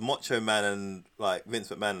is Macho Man and like Vince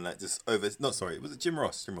McMahon like just over? No, sorry, was it Jim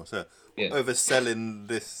Ross? Yeah. Overselling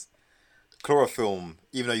this chloroform,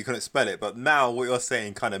 even though you couldn't spell it. But now what you're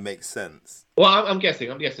saying kind of makes sense. Well, I'm guessing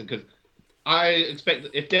because I expect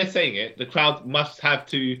if they're saying it, the crowd must have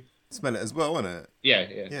to smell it as well, won't it?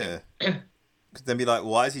 Yeah. Because then be like,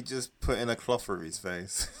 why is he just putting a cloth over his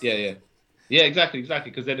face? Yeah, exactly.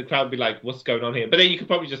 Because then the crowd would be like, what's going on here? But then you could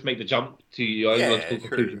probably just make the jump to your own logical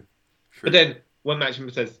conclusion. True. But then when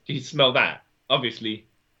Matchman says, "Do you smell that?" Obviously,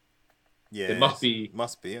 there must be,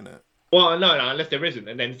 isn't it? Well, no, unless there isn't,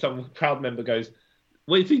 and then some crowd member goes,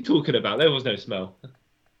 "What is he talking about? There was no smell."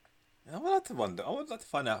 I would like to wonder. I would like to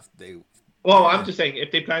find out if they. Well, I'm just saying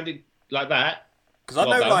if they planned it like that. Because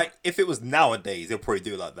I know, like, if it was nowadays, they'll probably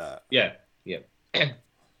do it like that. Yeah.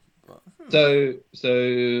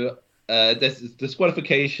 So. There's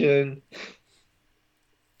disqualification.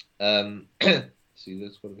 See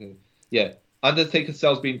this one. Yeah, Undertaker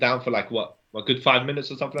cells being down for like what a good 5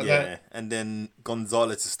 minutes or something like that. Yeah, and then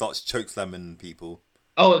Gonzalez starts chokeslamming people.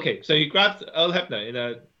 Oh, okay. So he grabs Earl Hebner in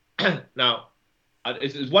a. Now,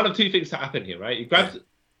 it's one of two things that happen here, right? He grabs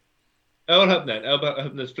Earl Hebner, and Earl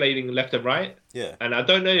Hebner's flailing left and right. Yeah. And I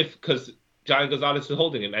don't know if because Giant Gonzalez is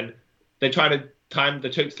holding him, and they try to time the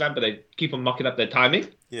chokeslam, but they keep on mucking up their timing.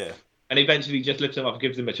 Yeah. And eventually just lifts him up and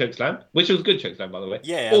gives him a chokeslam, which was a good chokeslam, by the way.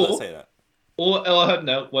 Yeah, I'll say that. Or Earl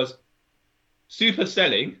Hebner was super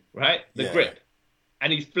selling, right? The grip.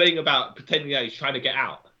 And he's playing about pretending that he's trying to get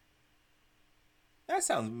out. That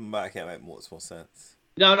sounds make more sense.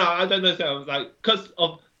 No, I don't know. So I was like, because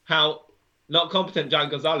of how not competent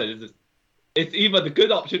Giant Gonzalez is, it's either the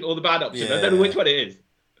good option or the bad option. I don't know which one it is.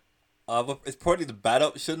 It's probably the bad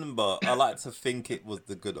option, but I like to think it was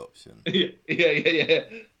the good option. Yeah.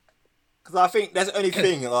 Because I think that's the only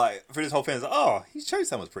thing, like, for this whole thing, is like, oh, his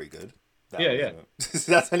chokeslam was pretty good. That's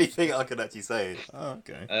the only thing I can actually say. Oh,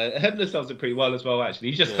 okay. Hebner does it pretty well as well,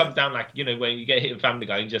 actually. He just comes down like, when you get hit in Family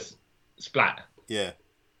Guy, you just splat. Yeah.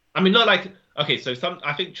 I mean, not like, okay, so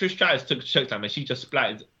I think Trish Stratus took a chokeslam and she just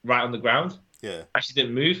splatted right on the ground. Yeah. And she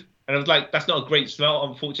didn't move. And I was like, that's not a great smell,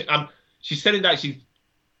 unfortunately. She's saying that she's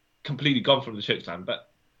completely gone from the chokeslam,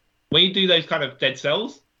 but when you do those kind of dead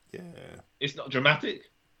cells, it's not dramatic.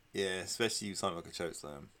 Yeah, especially something like a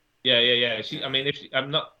chokeslam. Yeah.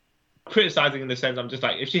 I'm not criticizing in the sense. I'm just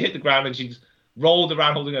like, if she hit the ground and she's rolled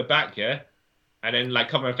around holding her back, and then like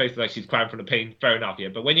covering her face like she's crying from the pain, fair enough. Yeah,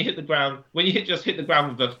 but when you hit the ground, just hit the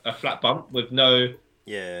ground with a flat bump with no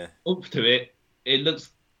oomph to it, it looks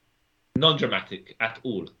non-dramatic at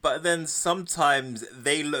all. But then sometimes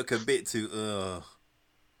they look a bit too.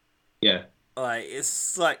 Yeah. Like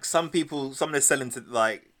it's like some they're selling to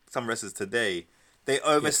like some wrestlers today. They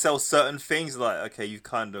oversell certain things. Like, okay, you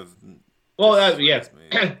kind of. Well,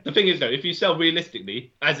 the thing is though, if you sell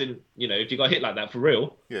realistically, as in if you got hit like that for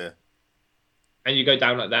real, and you go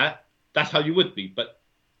down like that, that's how you would be. But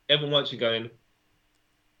everyone wants you going,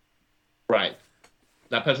 right?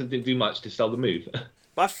 That person didn't do much to sell the move.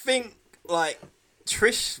 But I think like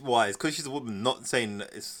Trish wise, because she's a woman, not saying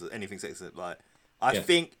that it's anything sexist. Like, I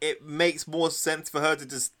think it makes more sense for her to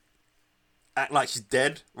just act like she's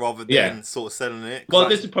dead rather than sort of selling it. Well,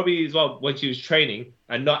 this is probably as well when she was training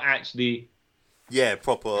and not actually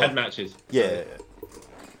proper had matches. Yeah,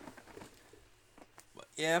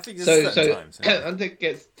 I think there's certain times. Undertaker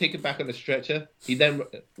gets taken back on the stretcher. He then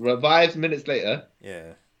revives minutes later.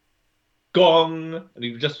 Yeah. Gong! And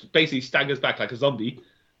he just basically staggers back like a zombie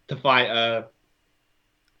to fight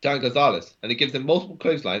Giant Gonzalez. And he gives him multiple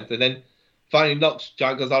clotheslines and then finally knocks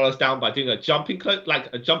Giant Gonzalez down by doing a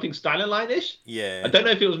jumping Steiner line-ish. Yeah. I don't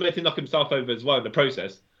know if it was meant to knock himself over as well in the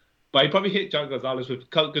process, but he probably hit Giant Gonzalez with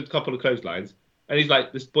a good couple of clotheslines, and he's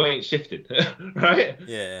like, this boy ain't shifted, right?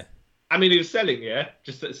 Yeah. I mean, he was selling,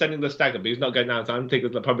 just sending the stagger, but he's not going down, so I'm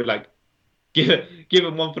thinking probably like, give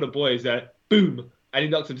him one for the boys, boom, and he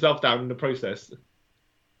knocks himself down in the process.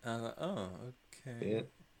 Oh, okay. Yeah.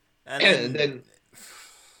 And then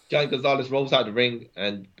Giant Gonzalez rolls out the ring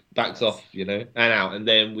and backs off, and out, and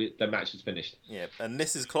then the match is finished. Yeah, and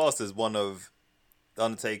this is classed as one of the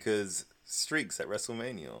Undertaker's streaks at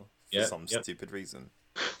WrestleMania for some stupid reason.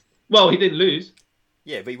 Well, he didn't lose.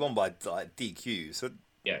 Yeah, but he won by like DQ. So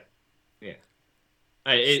yeah. Yeah.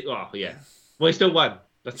 Well, he still won.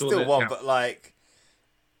 That's he still won, but like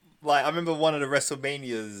I remember one of the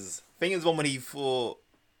WrestleManias. I think it was one when he fought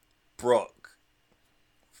Brock,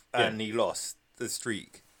 and he lost the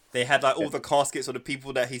streak. They had like all the caskets of the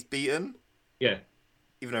people that he's beaten. Yeah.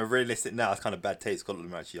 Even though realistic now, it's kind of bad taste because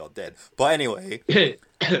them actually are dead. But anyway, it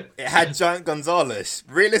had Giant Gonzalez.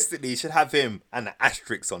 Realistically, you should have him and an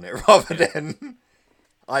asterisk on it rather than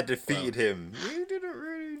I defeated him. You didn't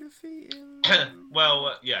really defeat him.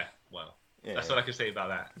 Well, that's what I can say about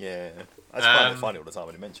that. Yeah, I just find it funny all the time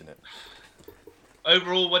when you mention it.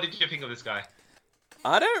 Overall, what did you think of this guy?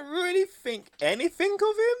 I don't really think anything of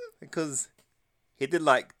him because he did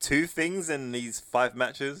like 2 things in these 5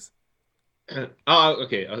 matches.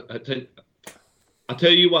 Okay. I'll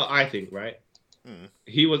tell you what I think. Right?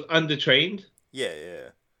 He was undertrained. Yeah.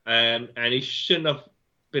 And he shouldn't have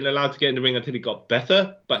been allowed to get in the ring until he got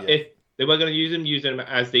better. But if they were going to use him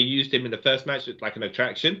as they used him in the first match, like an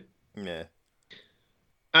attraction. Yeah.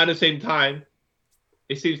 At the same time,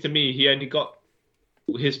 it seems to me he only got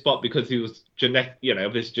his spot because he was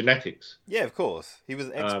of his genetics. Yeah, of course. He was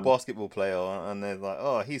an ex-basketball player, and they're like,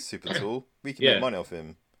 "Oh, he's super tall. We can make money off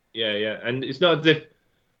him." Yeah, and it's not as if,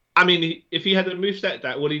 I mean, if he had a moveset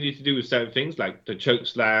that all he needed to do was certain things like the choke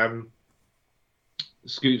slam,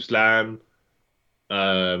 scoop slam,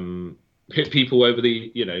 hit people over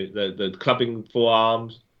the clubbing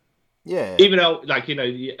forearms. Yeah. Even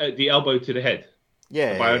the elbow to the head.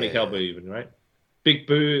 Yeah. The bionic elbow, even, right? Big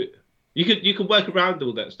boot. You could work around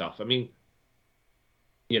all that stuff. I mean,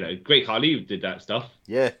 Great Khali did that stuff.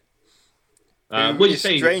 Yeah. What do you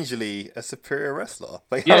say? Strangely, a superior wrestler.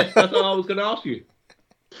 Yeah, that's what I was going to ask you.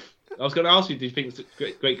 I was going to ask you, do you think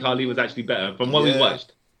Great Khali was actually better from what we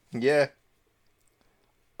watched? Yeah.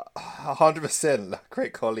 100%.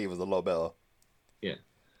 Great Khali was a lot better. Yeah.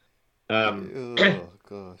 Oh,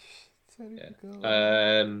 gosh.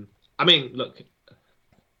 I mean, look,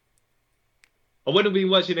 I wouldn't be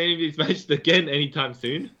watching any of these matches again anytime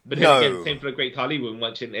soon. But then again, same for the Great Khali, we wouldn't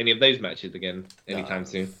watching any of those matches again anytime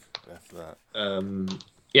soon.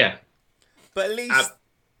 Yeah. But at least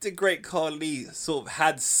the Great Khali sort of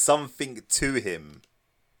had something to him.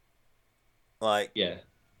 Like,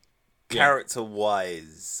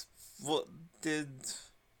 character-wise, what did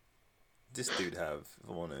this dude have, if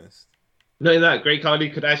I'm honest? No, that Great Khali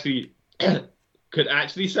could actually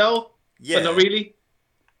sell, but not really.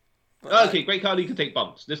 But Great Khali could take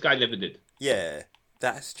bumps. This guy never did. Yeah,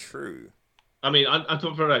 that's true. I mean, I'm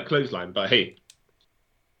talking for a clothesline, but hey.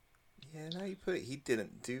 Yeah, now you put it, he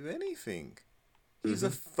didn't do anything. He's a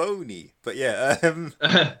phony. But yeah,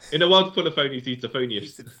 in a world full of phonies, he's the phoniest.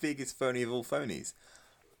 He's the biggest phony of all phonies.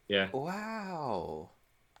 Yeah. Wow.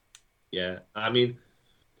 Yeah, I mean,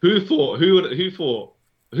 who in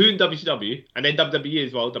WCW and then WWE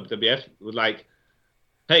as well, WWF, was like,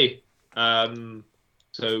 hey,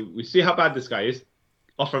 so we see how bad this guy is,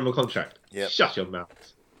 offer him a contract. Yep. Shut your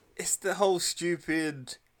mouth. It's the whole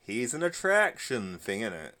stupid, he's an attraction thing,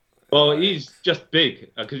 isn't it? Well, he's just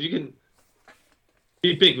big, because you can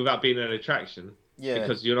be big without being an attraction. Yeah.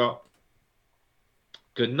 Because you're not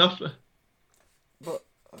good enough.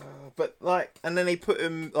 But like, and then they put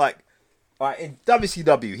him like in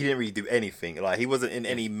WCW, he didn't really do anything. Like, he wasn't in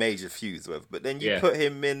any major feuds with. But then you put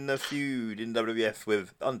him in a feud in WWF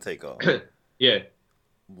with Undertaker. Yeah.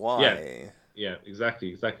 Why? Yeah.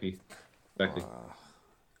 Exactly. I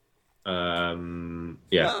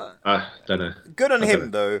don't know. Good on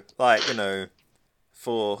him though. Like,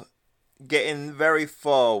 for getting very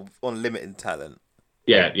far on limited talent.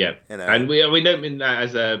 Yeah. And we don't mean that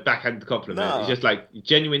as a backhand compliment. No. It's just like,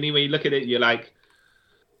 genuinely, when you look at it, you're like,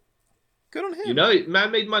 good on him.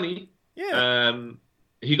 Man made money. Yeah.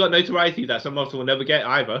 He got notoriety that some of us will never get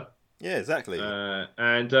either. Yeah, exactly. Milk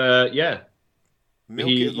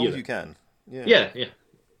it as long as you can. Yeah.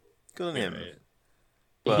 Good on him.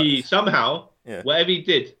 But he somehow, whatever he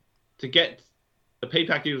did to get the pay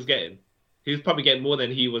pack he was getting, he was probably getting more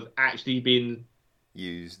than he was actually being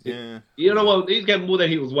used. Yeah. You know what? He's getting more than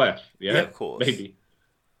he was worth. Yeah, of course. Maybe.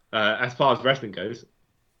 As far as wrestling goes.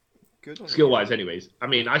 Good skill wise, anyways. I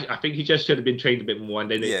mean, I think he just should have been trained a bit more. And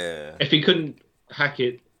then if he couldn't hack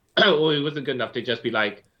it, or he wasn't good enough, to just be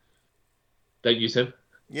like, don't use him.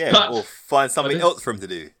 Yeah, or find something else for him to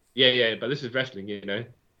do. Yeah, but this is wrestling, Yeah.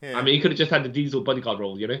 I mean, he could have just had the Diesel bodyguard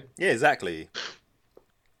role, Yeah, exactly.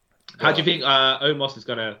 How do you think Omos is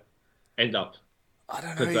going to end up? I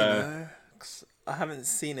don't know, 'cause I haven't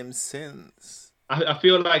seen him since. I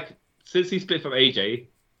feel like since he split from AJ,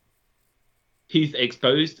 he's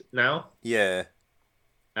exposed now. Yeah.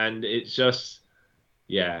 And it's just,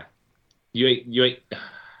 You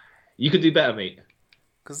could do better, mate.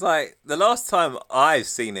 Because, like, the last time I've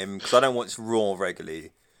seen him, because I don't watch Raw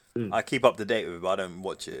regularly, I keep up to date with it, but I don't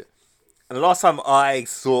watch it. And the last time I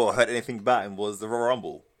saw or heard anything about him was the Royal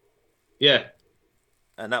Rumble. Yeah.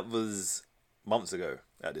 And that was months ago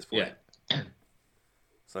at this point. Yeah.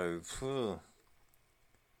 So,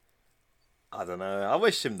 I don't know. I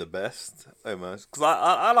wish him the best, almost. Because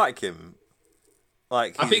I like him.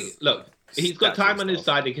 Like, I think, look, he's got time on his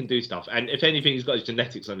side, he can do stuff. And if anything, he's got his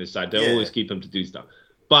genetics on his side. They'll always keep him to do stuff.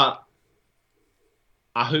 But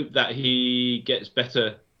I hope that he gets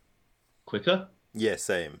better quicker. Yeah,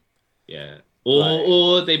 same. Yeah.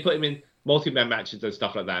 Or they put him in multi-man matches and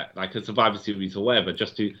stuff like that, like a Survivor Series or whatever,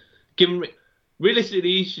 just to give him...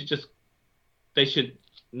 Realistically, they should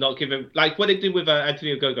not give him... Like what they did with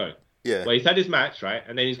Antonio Gogo. Yeah. Where he's had his match, right?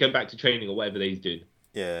 And then he's going back to training or whatever that he's doing.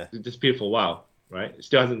 Yeah. He's disappeared for a while, right? It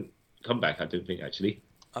still hasn't come back, I don't think, actually.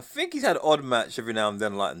 I think he's had odd match every now and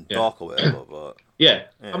then, like in Dark or whatever, but... Yeah.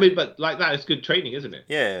 I mean, but like that, it's good training, isn't it?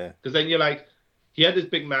 Yeah. Because then you're like, he had this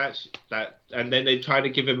big match, and then they try to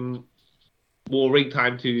give him more ring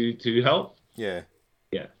time to help. Yeah.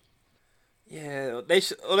 Yeah. Yeah, they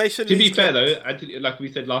should. To be fair, though, like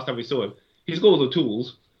we said last time we saw him, he's got all the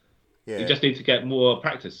tools. Yeah. He just needs to get more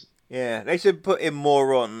practice. Yeah, they should put him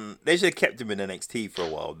more on... They should have kept him in NXT for a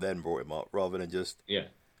while, then brought him up, rather than just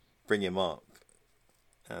bring him up.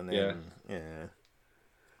 And then, yeah.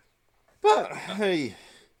 But, hey...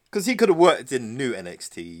 Because he could have worked in new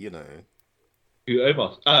NXT, you know. Who,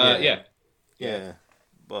 Omos? Yeah.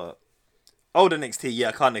 But... Old NXT,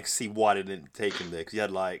 I kind of see why they didn't take him there, because you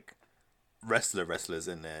had, like, wrestlers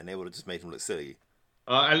in there, and they would have just made him look silly.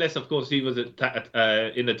 Unless, of course, he was in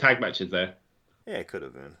the tag matches there. Yeah, it could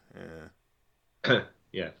have been. Yeah.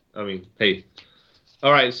 Yeah. I mean, hey.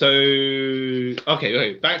 All right. So,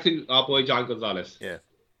 okay. Back to our boy John Gonzalez. Yeah.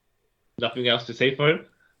 Nothing else to say for him.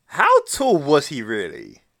 How tall was he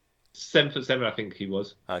really? 7'7", I think he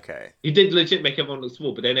was. Okay. He did legit make everyone look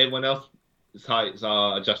small, but then everyone else's heights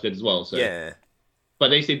are adjusted as well. So yeah. But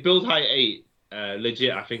they say build height 8.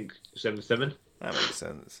 Legit, I think 7'7". That makes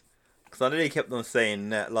sense. Because I know he kept on saying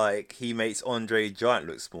that, like, he makes Andre Giant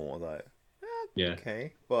look small. Like,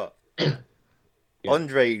 okay, but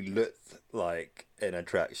Andre looked like an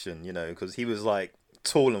attraction, you know, because he was like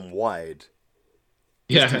tall and wide.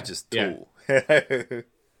 Yeah, he was just tall.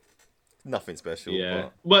 Nothing special. Yeah,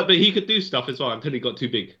 but he could do stuff as well until he got too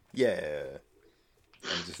big. Yeah,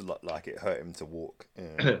 and just like it hurt him to walk.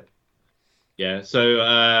 Yeah. Yeah. So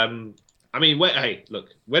I mean,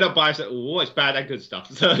 we're not biased at all. It's bad and good stuff.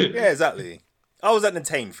 So yeah, exactly. I was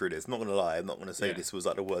entertained through this. Not gonna lie, I'm not gonna say this was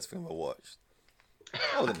like the worst thing I watched.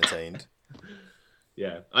 I was entertained.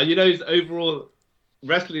 Yeah. You know, his overall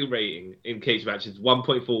wrestling rating in cage matches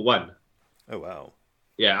 1.41. Oh, wow.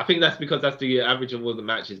 Yeah, I think that's because that's the average of all the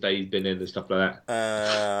matches that he's been in and stuff like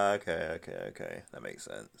that. Okay. That makes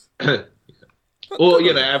sense. Or,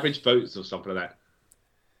 average votes or something like that.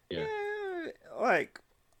 Yeah. Like,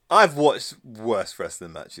 I've watched worse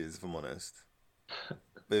wrestling matches, if I'm honest.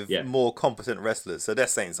 With more competent wrestlers, so they're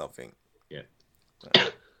saying something. Yeah.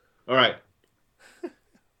 All right.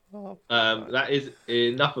 That is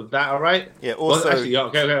enough of that, all right? Yeah, also... Well, actually,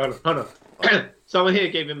 okay, hold on. Someone here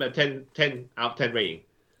gave him a 10 out of 10 rating.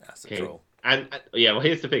 That's a troll. And well,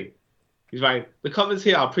 here's the thing. He's writing, the comments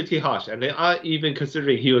here are pretty harsh, and they are even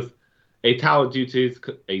considering he was a tower due to his...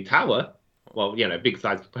 A tower? Well, a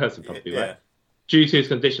big-sized person, probably, right? Due to his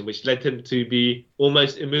condition, which led him to be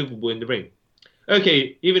almost immovable in the ring.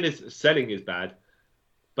 Okay, even his selling is bad,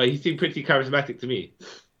 but he seemed pretty charismatic to me.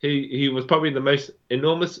 He was probably the most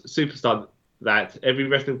enormous superstar that every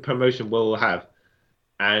wrestling promotion will have,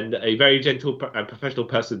 and a very gentle and professional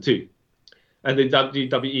person too. And the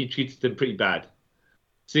WWE treated him pretty bad.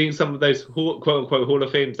 Seeing some of those quote-unquote Hall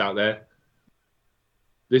of Fames out there,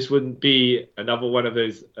 this wouldn't be another one of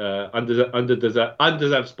those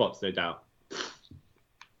undeserved spots, no doubt.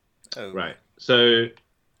 Oh. Right. So...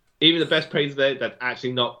 Even the best praise there, that's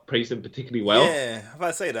actually not praised him particularly well. Yeah, if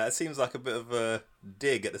I say that, it seems like a bit of a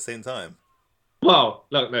dig at the same time. Well,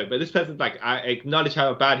 look, no, but this person's like, I acknowledge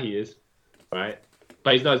how bad he is, right?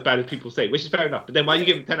 But he's not as bad as people say, which is fair enough. But then why you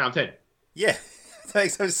give him 10 out of 10? Yeah, that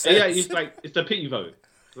makes no sense. Yeah, it's like, it's the pity vote.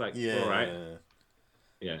 Like, all right.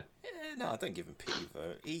 Yeah. No, I don't give him pity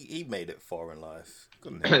vote. He made it far in life.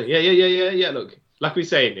 Yeah. Look, like we're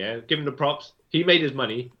saying, give him the props. He made his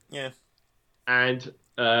money. Yeah. And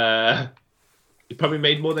he probably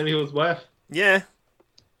made more than he was worth. Yeah.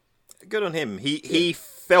 Good on him. He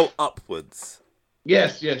fell upwards.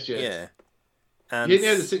 Yes. Yeah. And he only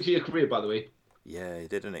had a 6-year career, by the way. Yeah, he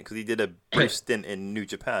did, didn't it? Because he did a brief stint in New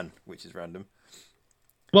Japan, which is random.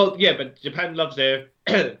 Well, yeah, but Japan loves their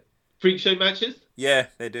freak show matches. Yeah,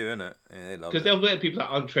 they do, innit? Yeah, they love it. Because they'll let people that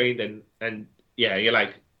are untrained and yeah, you're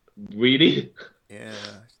like, really? Yeah,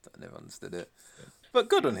 I never understood it. But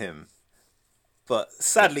good on him. But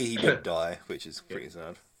sadly, he did die, which is pretty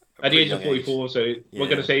sad. At the age of 44, so we're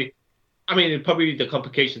going to say, I mean, probably the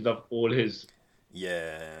complications of all his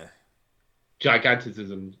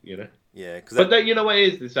giganticism, you know? Yeah. But you know what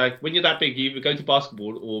it is? It's like, when you're that big, you either go to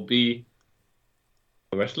basketball or be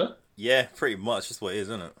a wrestler. Yeah, pretty much. That's what it is,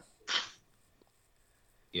 isn't it?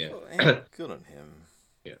 Yeah. Good on him.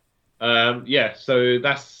 Yeah, so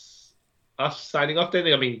that's us signing off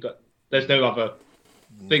then. I mean, there's no other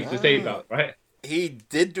things to say about, right? He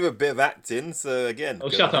did do a bit of acting, so again. Oh,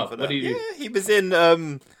 shut up! What do you do? Yeah, he was in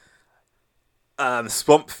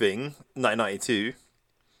Swamp Thing, 1992,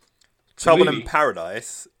 Trouble in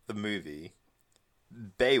Paradise, the movie,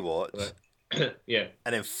 Baywatch, yeah,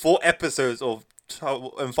 and then 4 episodes of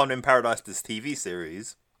Trouble and Fun in Paradise, this TV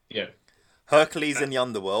series. Yeah, Hercules in the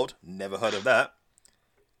Underworld, never heard of that.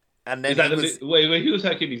 And then wait, who was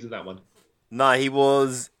Hercules in that one? Nah, he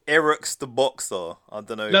was Eryx the Boxer. I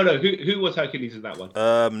don't know. No. Who was Hercules in that one?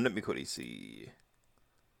 Let me quickly see.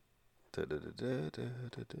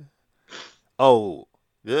 Oh,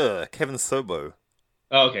 yeah, Kevin Sorbo.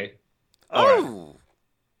 Oh, okay. Right.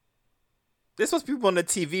 This must be one of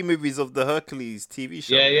the TV movies of the Hercules TV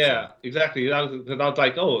show. Yeah, exactly. I was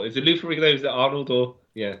like, oh, is it Luther Rigano? Is it Arnold? Or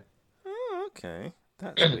yeah. Oh, okay,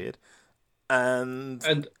 that's weird. And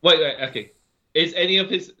wait, okay. Is any of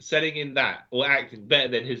his setting in that or acting better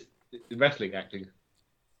than his wrestling acting?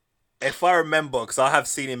 If I remember, because I have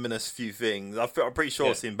seen him in a few things, I'm pretty sure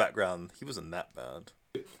I've seen background. He wasn't that bad.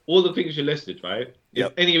 All the things you listed, right?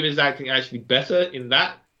 Yep. Is any of his acting actually better in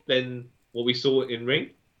that than what we saw in Ring?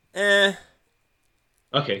 Okay.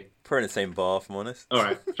 Probably in the same bar, if I'm honest. All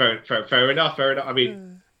right. Fair enough. I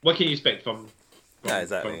mean, what can you expect from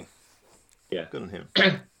exactly. Yeah. Good on him.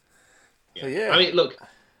 So, I mean, look,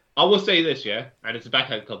 I will say this, and it's a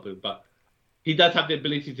backhand compliment, but he does have the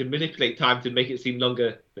ability to manipulate time to make it seem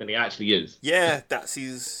longer than it actually is. Yeah, that's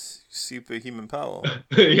his superhuman power.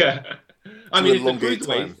 Yeah. I mean, if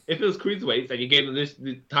it was cruiserweights and you gave them this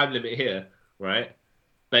time limit here, right?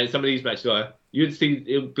 Then some of these matches, you'd see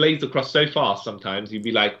it blaze across so fast sometimes, you'd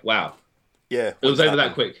be like, wow. Yeah. It was over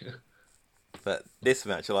that quick. But this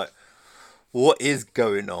match, you're like, what is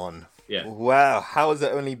going on? Yeah. Wow, how has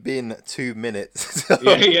it only been 2 minutes?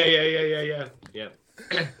 Yeah.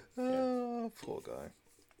 Oh, poor guy.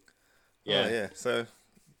 Yeah. Oh, yeah. So,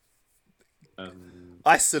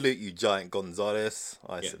 I salute you, Giant Gonzalez.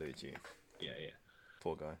 I salute you. Yeah.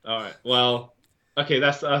 Poor guy. All right. Well, okay,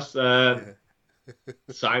 that's us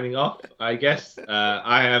signing off, I guess.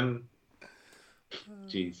 I am...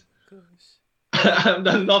 Jeez. I'm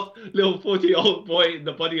the little 40-year-old boy in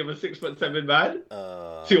the body of a 6'7" man.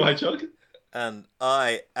 T.Y. Chug. And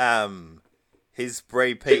I am his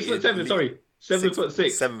spray painted... 6'7", sorry.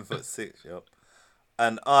 7'6". 7'6", yep.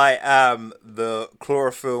 And I am the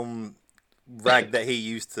chloroform rag that he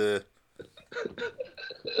used to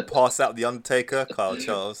pass out the Undertaker, Kyle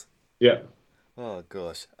Charles. Yeah. Oh,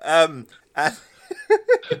 gosh. And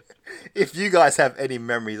if you guys have any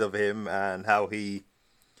memories of him and how he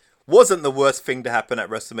wasn't the worst thing to happen at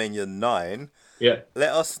WrestleMania 9,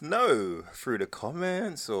 let us know through the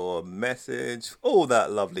comments or message, all that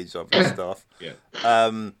lovely jubbly stuff. Yeah.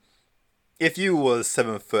 If you was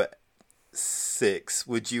 7'6",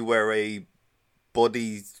 would you wear a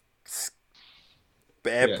body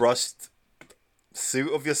airbrushed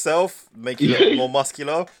suit of yourself, make you look more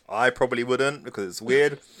muscular? I probably wouldn't because it's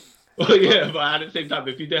weird. Well, yeah, but at the same time,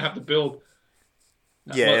 if you didn't have to build,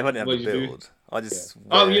 yeah, if I didn't have to build, I just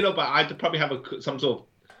but I'd probably have some sort of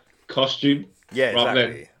costume, rather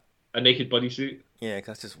than a naked bodysuit. Yeah, because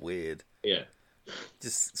that's just weird. Yeah,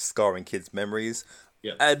 just scarring kids' memories.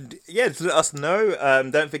 Yeah, and just let us know.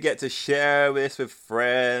 Don't forget to share this with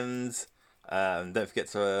friends. Don't forget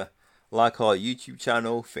to like our YouTube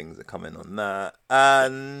channel. Things are coming on that.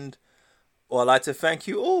 And I'd like to thank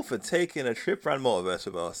you all for taking a trip around Motorverse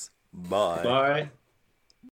with us. Bye. Bye.